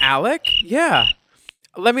 From Alec? Yeah.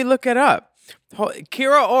 Let me look it up.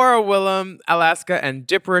 Kira Ora Willem, Alaska, and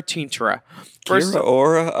Dipra Tintra. Kira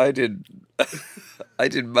Ora? I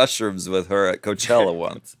did mushrooms with her at Coachella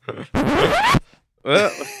once.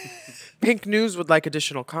 Pink News would like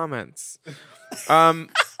additional comments.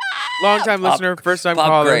 Long-time listener, first-time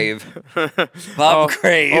caller. Grave. Pop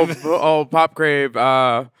Grave. Pop Grave.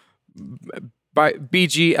 By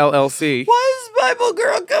BG LLC. Why is Bible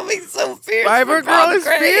Girl coming so fierce? Bible Girl is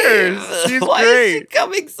fierce. She's Why great. is she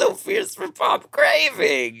coming so fierce for pop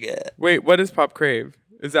craving? Wait, what is Pop Crave?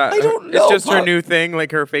 Is that? I don't know. It's just her new thing,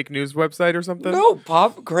 like her fake news website or something. No,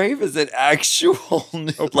 Pop Crave is an actual.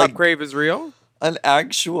 Pop Crave is real. An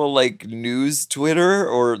actual like news Twitter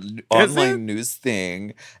or online news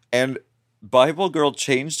thing, and Bible Girl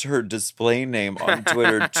changed her display name on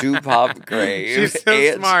Twitter to Pop Crave. She's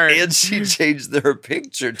so smart. And she changed her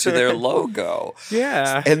picture to their logo.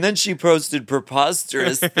 Yeah. And then she posted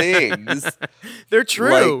preposterous things. They're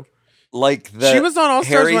true. Like that. She was on All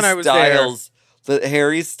Stars when I was there. That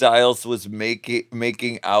Harry Styles was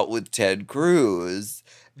making out with Ted Cruz.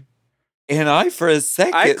 And I, for a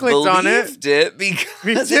second, believed it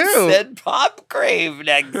because it said Pop Crave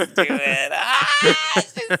next to it.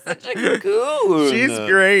 She's such a goon. She's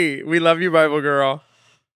great. We love you, Bible Girl.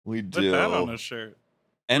 We do. Put that on a shirt.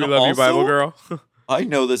 And we love you, Bible Girl. I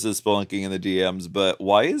know this is spelunking in the DMs, but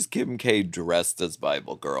why is Kim K dressed as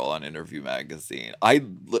Bible Girl on Interview Magazine?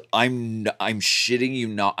 I'm shitting you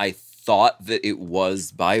not. I thought that it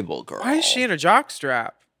was Bible Girl. Why is she in a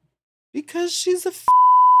jockstrap? Because she's a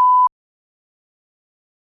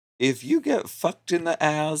If you get fucked in the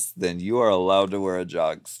ass, then you are allowed to wear a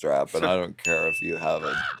jockstrap, and I don't care if you have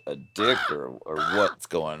a dick or what's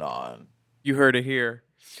going on. You heard it here.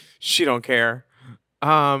 She don't care.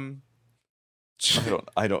 I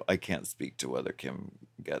can't speak to whether Kim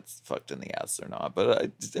gets fucked in the ass or not,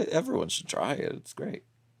 but everyone should try it. It's great.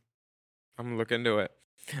 I'm gonna look into it.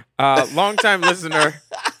 Long-time listener,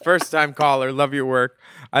 first-time caller, love your work.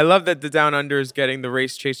 I love that the Down Under is getting the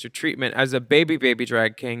race chaser treatment. As a baby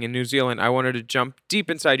drag king in New Zealand, I wanted to jump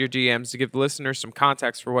deep inside your DMs to give the listeners some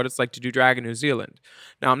context for what it's like to do drag in New Zealand.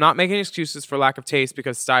 Now, I'm not making excuses for lack of taste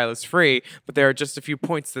because style is free, but there are just a few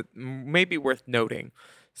points that may be worth noting.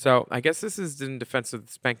 So I guess this is in defense of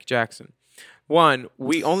Spanky Jackson. 1,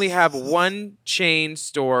 we only have one chain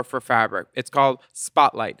store for fabric. It's called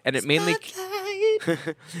Spotlight, and it mainly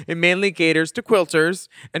caters to quilters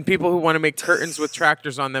and people who want to make curtains with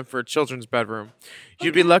tractors on them for a children's bedroom.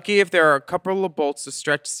 You'd be lucky if there are a couple of bolts of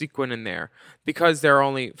stretch sequin in there. Because there are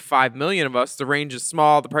only 5 million of us, the range is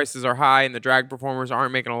small, the prices are high, and the drag performers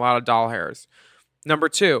aren't making a lot of doll hairs. Number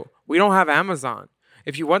 2, we don't have Amazon.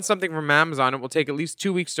 If you want something from Amazon, it will take at least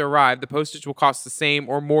 2 weeks to arrive. The postage will cost the same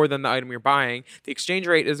or more than the item you're buying. The exchange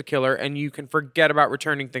rate is a killer, and you can forget about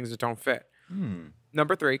returning things that don't fit.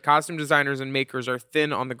 Number 3, costume designers and makers are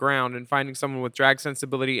thin on the ground, and finding someone with drag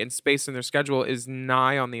sensibility and space in their schedule is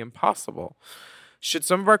nigh on the impossible. Should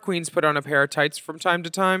some of our queens put on a pair of tights from time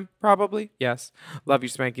to time? Probably, yes. Love you,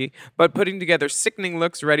 Spanky. But putting together sickening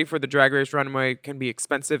looks ready for the Drag Race runway can be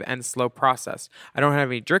expensive and slow process. I don't have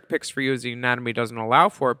any Drick pics for you as the anatomy doesn't allow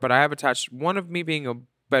for it, but I have attached one of me being a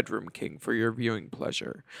bedroom king for your viewing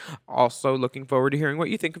pleasure. Also, looking forward to hearing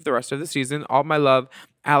what you think of the rest of the season. All my love,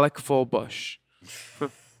 Alec Fullbush.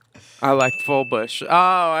 I like Fullbush.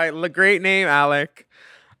 Oh, great name, Alec.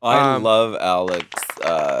 I love Alec's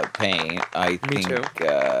paint. I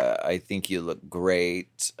think you look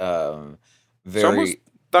great. Very it's almost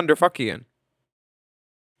Thunderfuckian.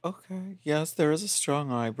 Okay. Yes, there is a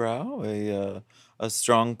strong eyebrow, a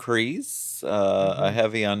strong crease, a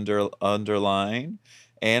heavy underline,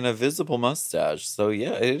 and a visible mustache. So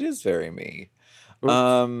yeah, it is very me.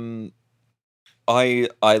 Oops. I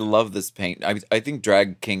love this paint. I think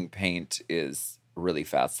Drag King paint is really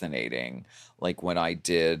fascinating. Like when I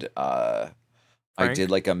did I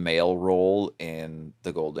did like a male role in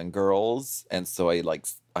the Golden Girls, and so I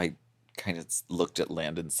kind of looked at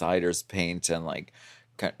Landon Sider's paint, and like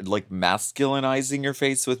masculinizing your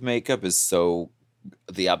face with makeup is so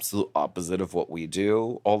the absolute opposite of what we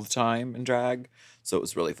do all the time in drag. So it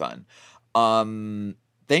was really fun.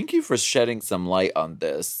 Thank you for shedding some light on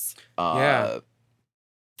this. Yeah.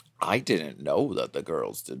 I didn't know that the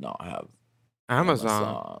girls did not have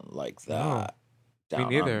Amazon like that. No,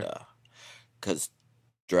 me neither. Because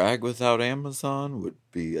drag without Amazon would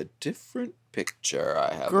be a different picture.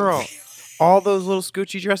 Girl, all those little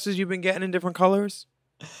Scoochie dresses you've been getting in different colors?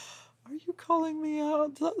 Are you calling me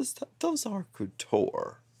out? Those are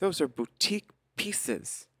couture. Those are boutique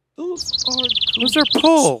pieces. Those are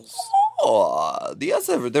pulls. Oh, yes,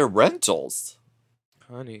 they're rentals.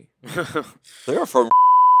 Honey. They're from...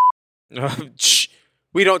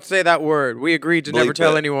 We don't say that word. We agreed to never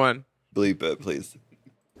tell anyone. Bleep it, please.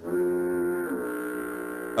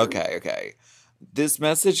 Okay. This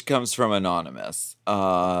message comes from Anonymous.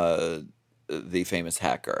 the famous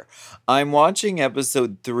hacker. I'm watching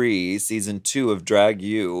episode 3, season 2 of Drag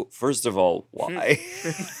You. First of all, why?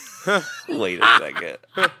 Wait a second.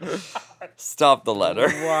 Stop the letter.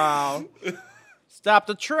 Wow. Stop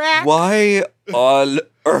the track. Why on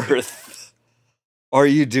earth are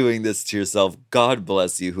you doing this to yourself? God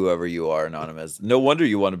bless you, whoever you are, Anonymous. No wonder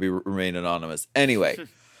you want to remain anonymous. Anyway,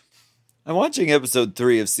 I'm watching episode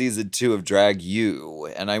 3 of season 2 of Drag You,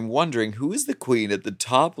 and I'm wondering who is the queen at the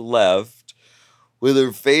top left with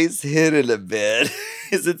her face hidden a bit.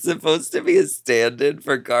 Is it supposed to be a stand-in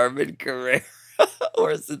for Carmen Carrera?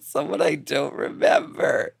 Or is it someone I don't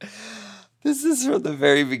remember? This is from the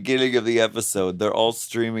very beginning of the episode. They're all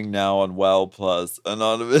streaming now on WoW Plus.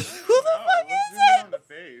 Anonymous. Who the fuck is it? On the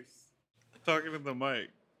face. Talking to the mic.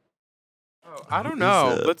 Oh, I don't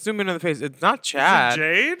know. Let's zoom in on the face. It's not Chad. Is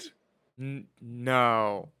it Jade?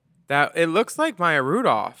 No. It looks like Maya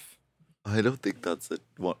Rudolph. I don't think that's I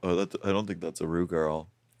don't think that's a Rue girl.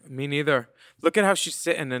 Me neither. Look at how she's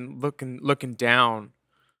sitting and looking down.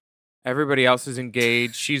 Everybody else is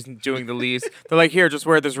engaged. She's doing the least. They're like, here, just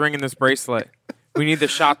wear this ring and this bracelet. We need the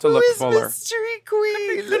shot to look fuller. Mystery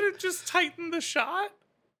Queen? They could have just tightened the shot.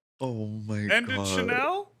 Oh my god. Ended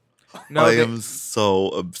Chanel? No, I am so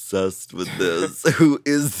obsessed with this. Who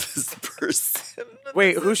is this person?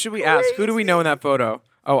 Wait, who should we ask? Who do we know in that photo?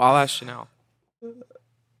 Oh, I'll ask Chanel.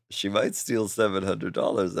 She might steal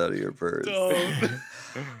 $700 out of your purse. Don't.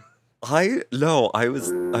 I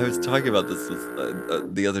was talking about this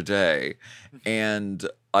the other day, and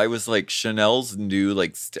I was like, Chanel's new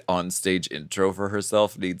on stage intro for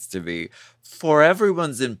herself needs to be, for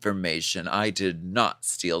everyone's information, I did not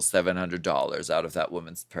steal $700 out of that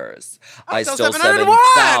woman's purse. I stole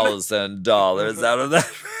 $7,000 out of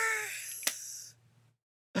that.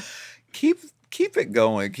 Keep it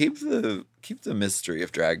going. Keep the mystery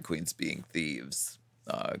of drag queens being thieves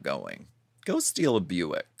going. Go steal a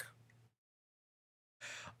Buick.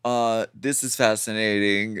 This is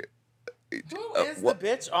fascinating. Who is the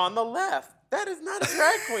bitch on the left? That is not a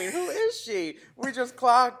drag queen. Who is she? We just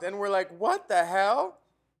clocked and we're like, what the hell?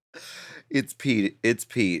 It's Pete. It's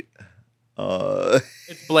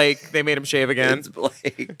Blake. They made him shave again. It's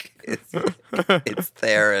Blake. It's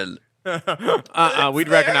Theron. We'd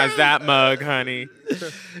recognize that mug, honey.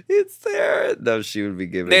 It's Theron. No, she would be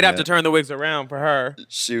giving They'd have to turn the wigs around for her.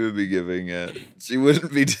 She would be giving it. She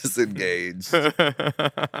wouldn't be disengaged.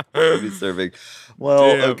 She'd be serving.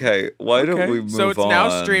 Well, okay. Why don't we move on? So it's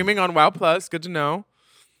now streaming on WoW Plus. Good to know.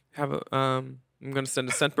 I'm going to send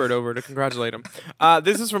a Scentbird over to congratulate him.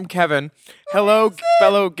 This is from Kevin. Hello,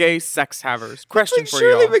 fellow gay sex havers. Question for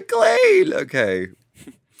Shirley y'all. MacLaine. Okay.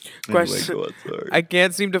 Question. Anyway, go on, I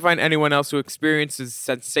can't seem to find anyone else who experiences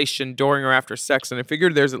sensation during or after sex, and I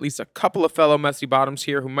figured there's at least a couple of fellow messy bottoms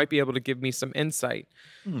here who might be able to give me some insight.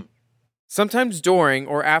 Sometimes during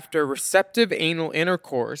or after receptive anal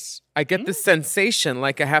intercourse, I get this sensation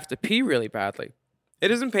like I have to pee really badly. It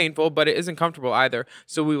isn't painful, but it isn't comfortable either,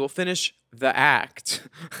 so we will finish the act,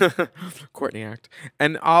 Courtney act,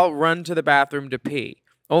 and I'll run to the bathroom to pee.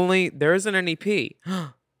 Only there isn't any pee.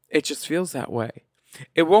 It just feels that way.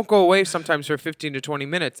 It won't go away sometimes for 15 to 20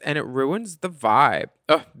 minutes, and it ruins the vibe.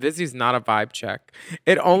 Vizzy's not a vibe check.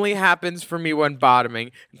 It only happens for me when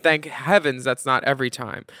bottoming. Thank heavens that's not every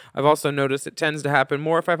time. I've also noticed it tends to happen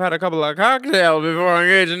more if I've had a couple of cocktails before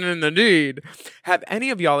engaging in the deed. Have any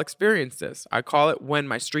of y'all experienced this? I call it when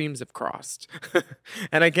my streams have crossed.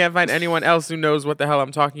 And I can't find anyone else who knows what the hell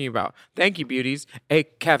I'm talking about. Thank you, beauties.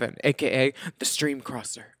 Kevin, a.k.a. the Stream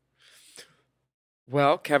Crosser.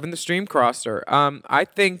 Well, Kevin the Stream Crosser, I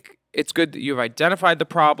think it's good that you've identified the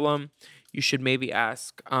problem. You should maybe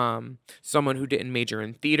ask someone who didn't major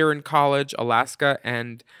in theater in college, Alaska,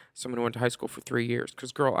 and someone who went to high school for 3 years.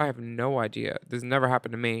 Because, girl, I have no idea. This never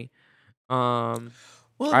happened to me. Well,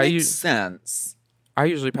 it makes sense. I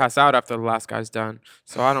usually pass out after the last guy's done,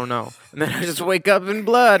 so I don't know. And then I just wake up in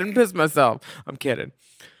blood and piss myself. I'm kidding.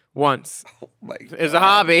 Once. Oh, my God. It's a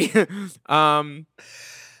hobby.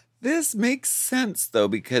 This makes sense, though,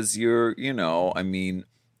 because your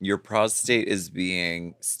prostate is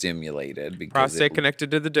being stimulated. Because prostate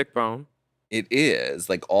connected to the dick bone. It is.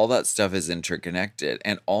 Like, all that stuff is interconnected.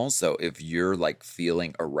 And also, if you're,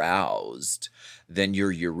 feeling aroused, then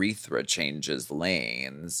your urethra changes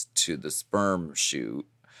lanes to the sperm chute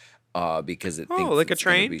because it thinks like it's a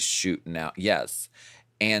train? going to be shooting out. Yes.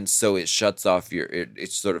 And so it shuts off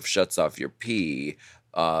it sort of shuts off your pee.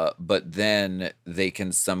 But then they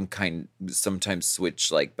can sometimes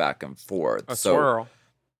switch back and forth. A swirl.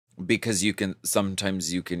 Because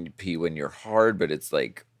sometimes you can pee when you're hard, but it's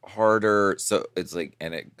harder. So it's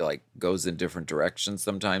and it goes in different directions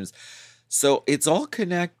sometimes. So it's all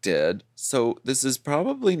connected. So this is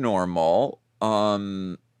probably normal.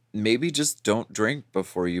 Maybe just don't drink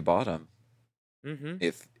before you bottom. Mm-hmm.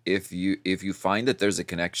 If you find that there's a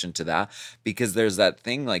connection to that, because there's that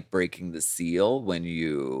thing like breaking the seal when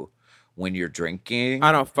you're drinking.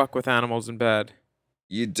 I don't fuck with animals in bed.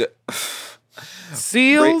 You do.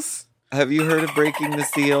 Seals? Have you heard of breaking the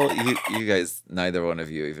seal? You guys, neither one of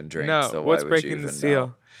you even drink. No. So What's why would breaking you the even seal?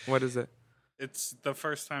 know? What is it? It's the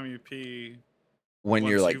first time you pee when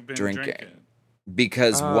you're once like you've been drinking.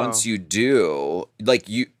 Because Oh. once you do, like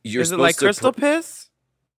you're Is it supposed like to crystal piss?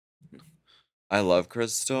 I love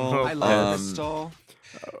Crystal. Oh, I love Crystal.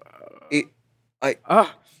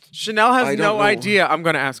 Chanel has I don't no know. idea. I'm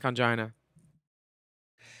gonna ask Angina.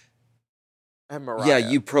 And Mariah. Yeah,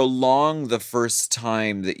 you prolong the first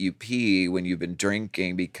time that you pee when you've been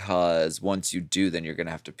drinking, because once you do, then you're going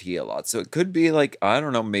to have to pee a lot. So it could be like, I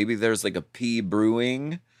don't know, maybe there's like a pee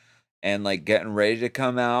brewing and like getting ready to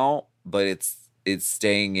come out, but it's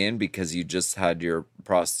staying in because you just had your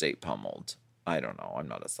prostate pummeled. I don't know. I'm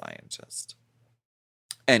not a scientist.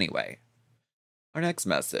 Anyway, our next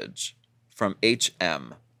message from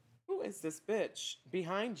HM. Who is this bitch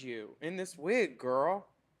behind you in this wig, girl?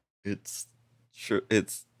 It's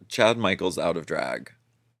Chad Michaels out of drag.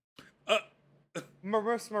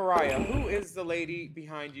 Miss Mariah, who is the lady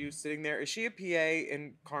behind you sitting there? Is she a PA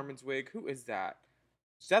in Carmen's wig? Who is that?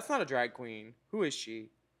 That's not a drag queen. Who is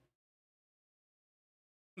she?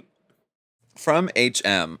 From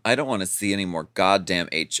HM. I don't want to see any more goddamn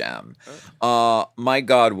HM. My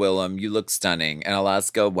God, Willem, you look stunning. And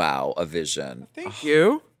Alaska, wow, a vision. Thank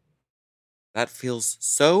you. That feels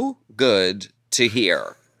so good to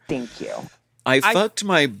hear. Thank you. I fucked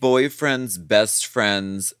my boyfriend's best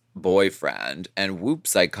friend's boyfriend, and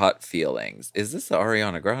whoops, I caught feelings. Is this the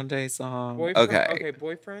Ariana Grande song? Boyfriend? Okay. Okay,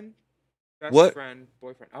 boyfriend? Best What? friend,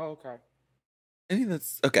 boyfriend. Oh, okay. I think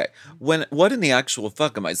that's okay. What in the actual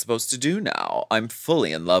fuck am I supposed to do now? I'm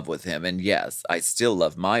fully in love with him, and yes, I still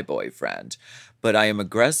love my boyfriend, but I am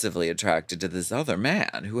aggressively attracted to this other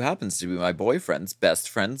man who happens to be my boyfriend's best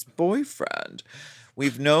friend's boyfriend.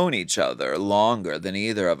 We've known each other longer than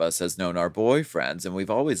either of us has known our boyfriends, and we've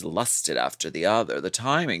always lusted after the other. The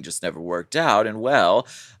timing just never worked out, and well,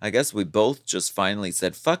 I guess we both just finally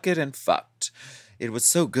said fuck it and fucked. It was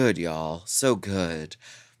so good, y'all. So good.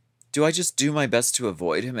 Do I just do my best to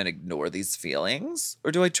avoid him and ignore these feelings?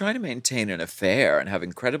 Or do I try to maintain an affair and have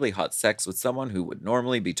incredibly hot sex with someone who would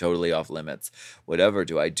normally be totally off limits? Whatever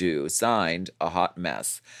do I do? Signed, a hot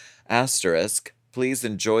mess. Asterisk, please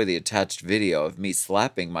enjoy the attached video of me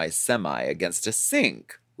slapping my semi against a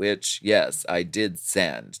sink, which, yes, I did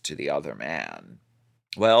send to the other man.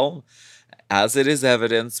 Well, as it is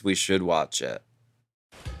evidence, we should watch it.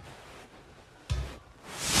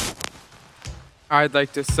 I'd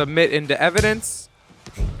like to submit into evidence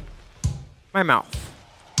my mouth.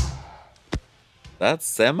 That's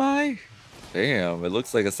semi? Damn, it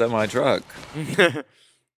looks like a semi truck.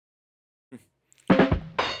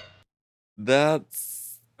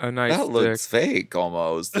 That's a nice That looks fake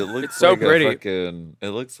almost. It looks so like pretty. it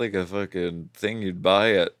looks like a fucking thing you'd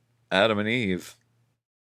buy at Adam and Eve.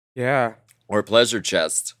 Yeah. Or Pleasure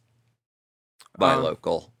Chest. Buy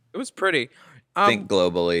local. It was pretty. Think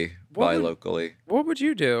globally, buy locally. What would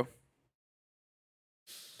you do?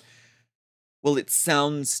 Well, it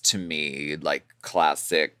sounds to me like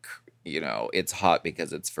classic, it's hot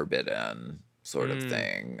because it's forbidden sort of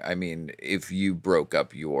thing. I mean, if you broke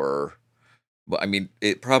up it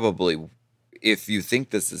probably, if you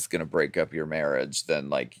think this is going to break up your marriage, then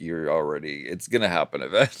like it's going to happen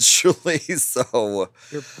eventually. So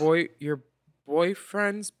Your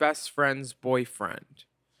boyfriend's best friend's boyfriend.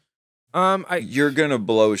 You're gonna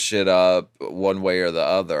blow shit up one way or the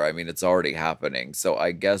other. I mean, it's already happening. So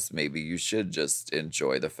I guess maybe you should just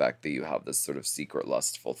enjoy the fact that you have this sort of secret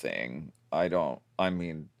lustful thing.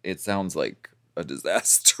 It sounds like a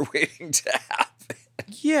disaster waiting to happen.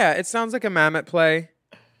 Yeah, it sounds like a mammoth play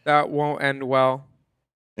that won't end well.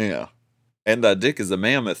 Yeah. And that dick is a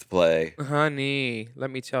mammoth play. Honey,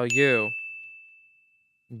 let me tell you.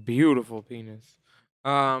 Beautiful penis.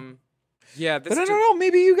 Yeah, but I don't know.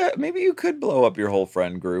 Maybe you could blow up your whole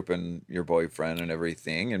friend group and your boyfriend and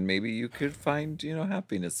everything, and maybe you could find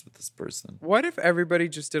happiness with this person. What if everybody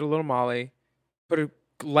just did a little Molly, put a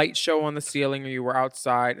light show on the ceiling, or you were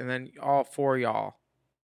outside, and then all four of y'all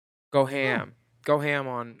go ham,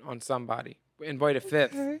 on somebody. Invite a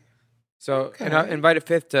fifth. Okay. So invite a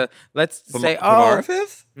fifth to say our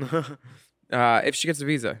fifth. If she gets a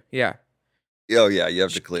visa, yeah. Oh yeah, you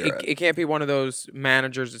have to clear it. It can't be one of those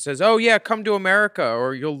managers that says, "Oh yeah, come to America,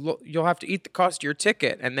 or you'll have to eat the cost of your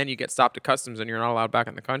ticket," and then you get stopped at customs and you're not allowed back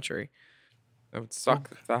in the country. That would suck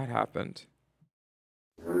if that happened.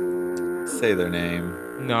 Say their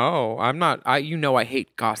name. No, I'm not. I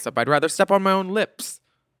hate gossip. I'd rather step on my own lips.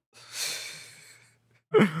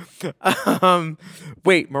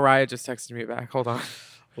 Wait, Mariah just texted me back. Hold on.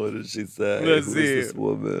 What did she say? Let's Who see. is this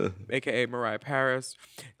woman? AKA Mariah Paris.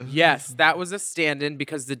 Yes, that was a stand-in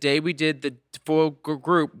because the day we did the full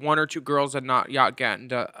group, 1 or 2 girls had not yet gotten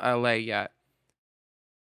to LA yet.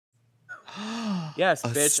 Yes,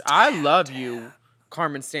 bitch. I love you,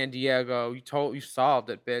 Carmen Sandiego. You solved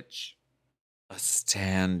it, bitch. A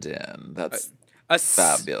stand-in. That's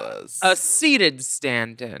fabulous. A seated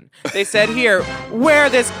stand-in. They said, here, wear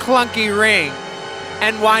this clunky ring.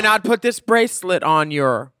 And why not put this bracelet on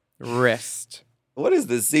your wrist? What is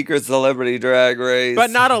this secret celebrity drag race? But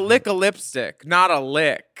not a lick of lipstick. Not a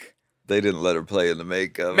lick. They didn't let her play in the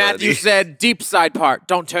makeup. Matthew said, deep side part.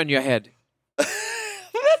 Don't turn your head. That's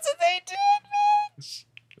what they did, bitch.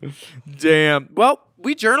 Damn. Well,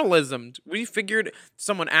 we journalismed. We figured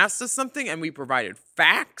someone asked us something and we provided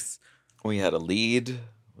facts. We had a lead.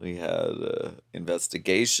 We had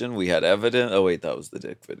investigation. We had evidence. Oh, wait, that was the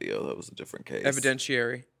dick video. That was a different case.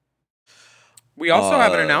 Evidentiary. We also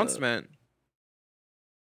have an announcement. Do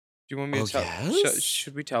you want me to tell? Yes?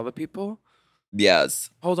 Should we tell the people? Yes.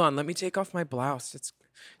 Hold on. Let me take off my blouse. It's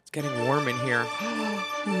getting warm in here.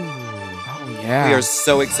 Oh, yeah. We are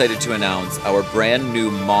so excited to announce our brand new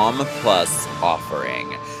Mom Plus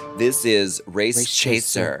offering. This is Race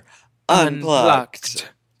Chaser Unplugged.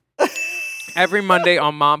 Every Monday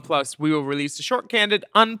on Mom Plus, we will release a short, candid,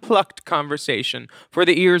 unplugged conversation for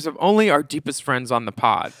the ears of only our deepest friends on the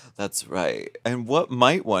pod. That's right. And what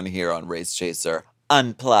might one hear on Race Chaser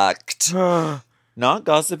Unplugged? Not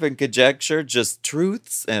gossip and conjecture, just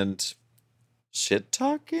truths and shit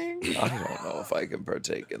talking? I don't know if I can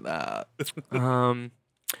partake in that.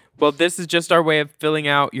 Well, this is just our way of filling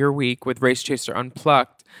out your week with Race Chaser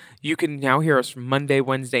Unplugged. You can now hear us from Monday,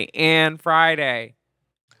 Wednesday, and Friday.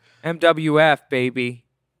 MWF, baby.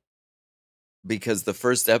 Because the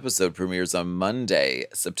first episode premieres on Monday,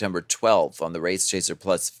 September 12th on the Race Chaser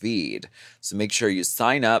Plus feed. So make sure you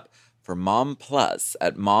sign up for Mom Plus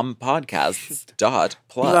at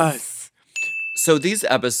mompodcasts.plus. So these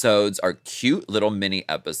episodes are cute little mini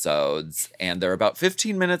episodes, and they're about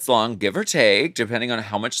 15 minutes long, give or take, depending on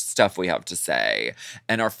how much stuff we have to say.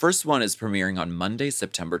 And our first one is premiering on Monday,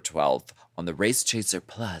 September 12th on the Race Chaser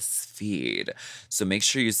Plus feed. So make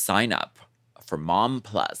sure you sign up for Mom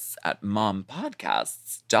Plus at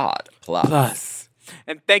mompodcasts.plus.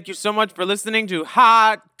 And thank you so much for listening to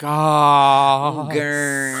Hot Goss.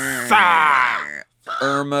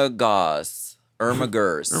 Irma Goss. Hurt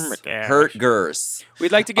Gers.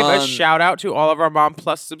 We'd like to give a shout out to all of our Mom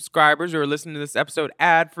Plus subscribers who are listening to this episode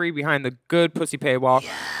ad-free behind the good pussy paywall.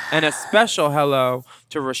 Yeah. And a special hello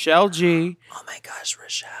to Rochelle G. Oh my gosh,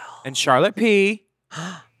 Rochelle. And Charlotte P.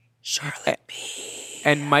 Charlotte P.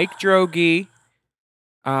 And Mike Droege,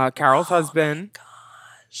 Carol's husband.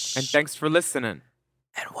 Gosh. And thanks for listening.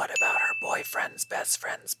 And what about her boyfriend's best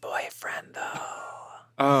friend's boyfriend, though?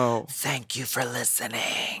 Oh. Thank you for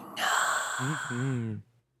listening. Mm-hmm.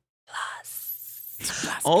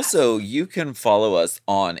 Plus. Also, you can follow us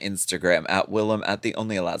on Instagram at Willem, at the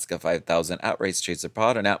Only Alaska 5000, at Race Chaser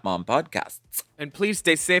Pod, and at Mom Podcasts. And please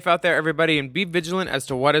stay safe out there, everybody, and be vigilant as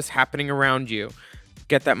to what is happening around you.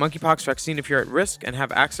 Get that monkeypox vaccine if you're at risk and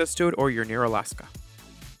have access to it, or you're near Alaska.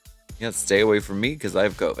 Yeah, stay away from me because I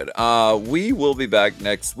have COVID. We will be back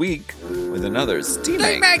next week with another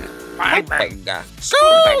steaming,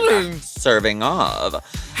 serving of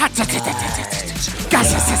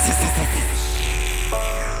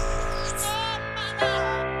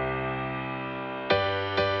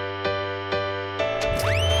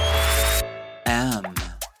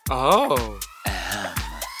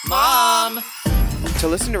Mom. To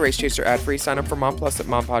listen to Race Chaser ad-free, sign up for Mom Plus at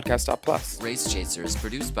mompodcast.plus. Race Chaser is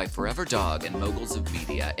produced by Forever Dog and Moguls of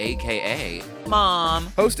Media, a.k.a. Mom.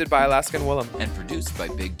 Hosted by Alaska and Willem. And produced by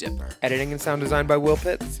Big Dipper. Editing and sound design by Will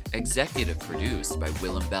Pitts. Executive produced by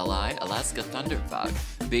Willem Belli, Alaska Thunderfuck,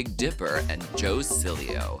 Big Dipper, and Joe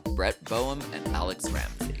Cilio, Brett Boehm, and Alex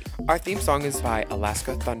Ramsey. Our theme song is by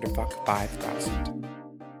Alaska Thunderfuck 5000.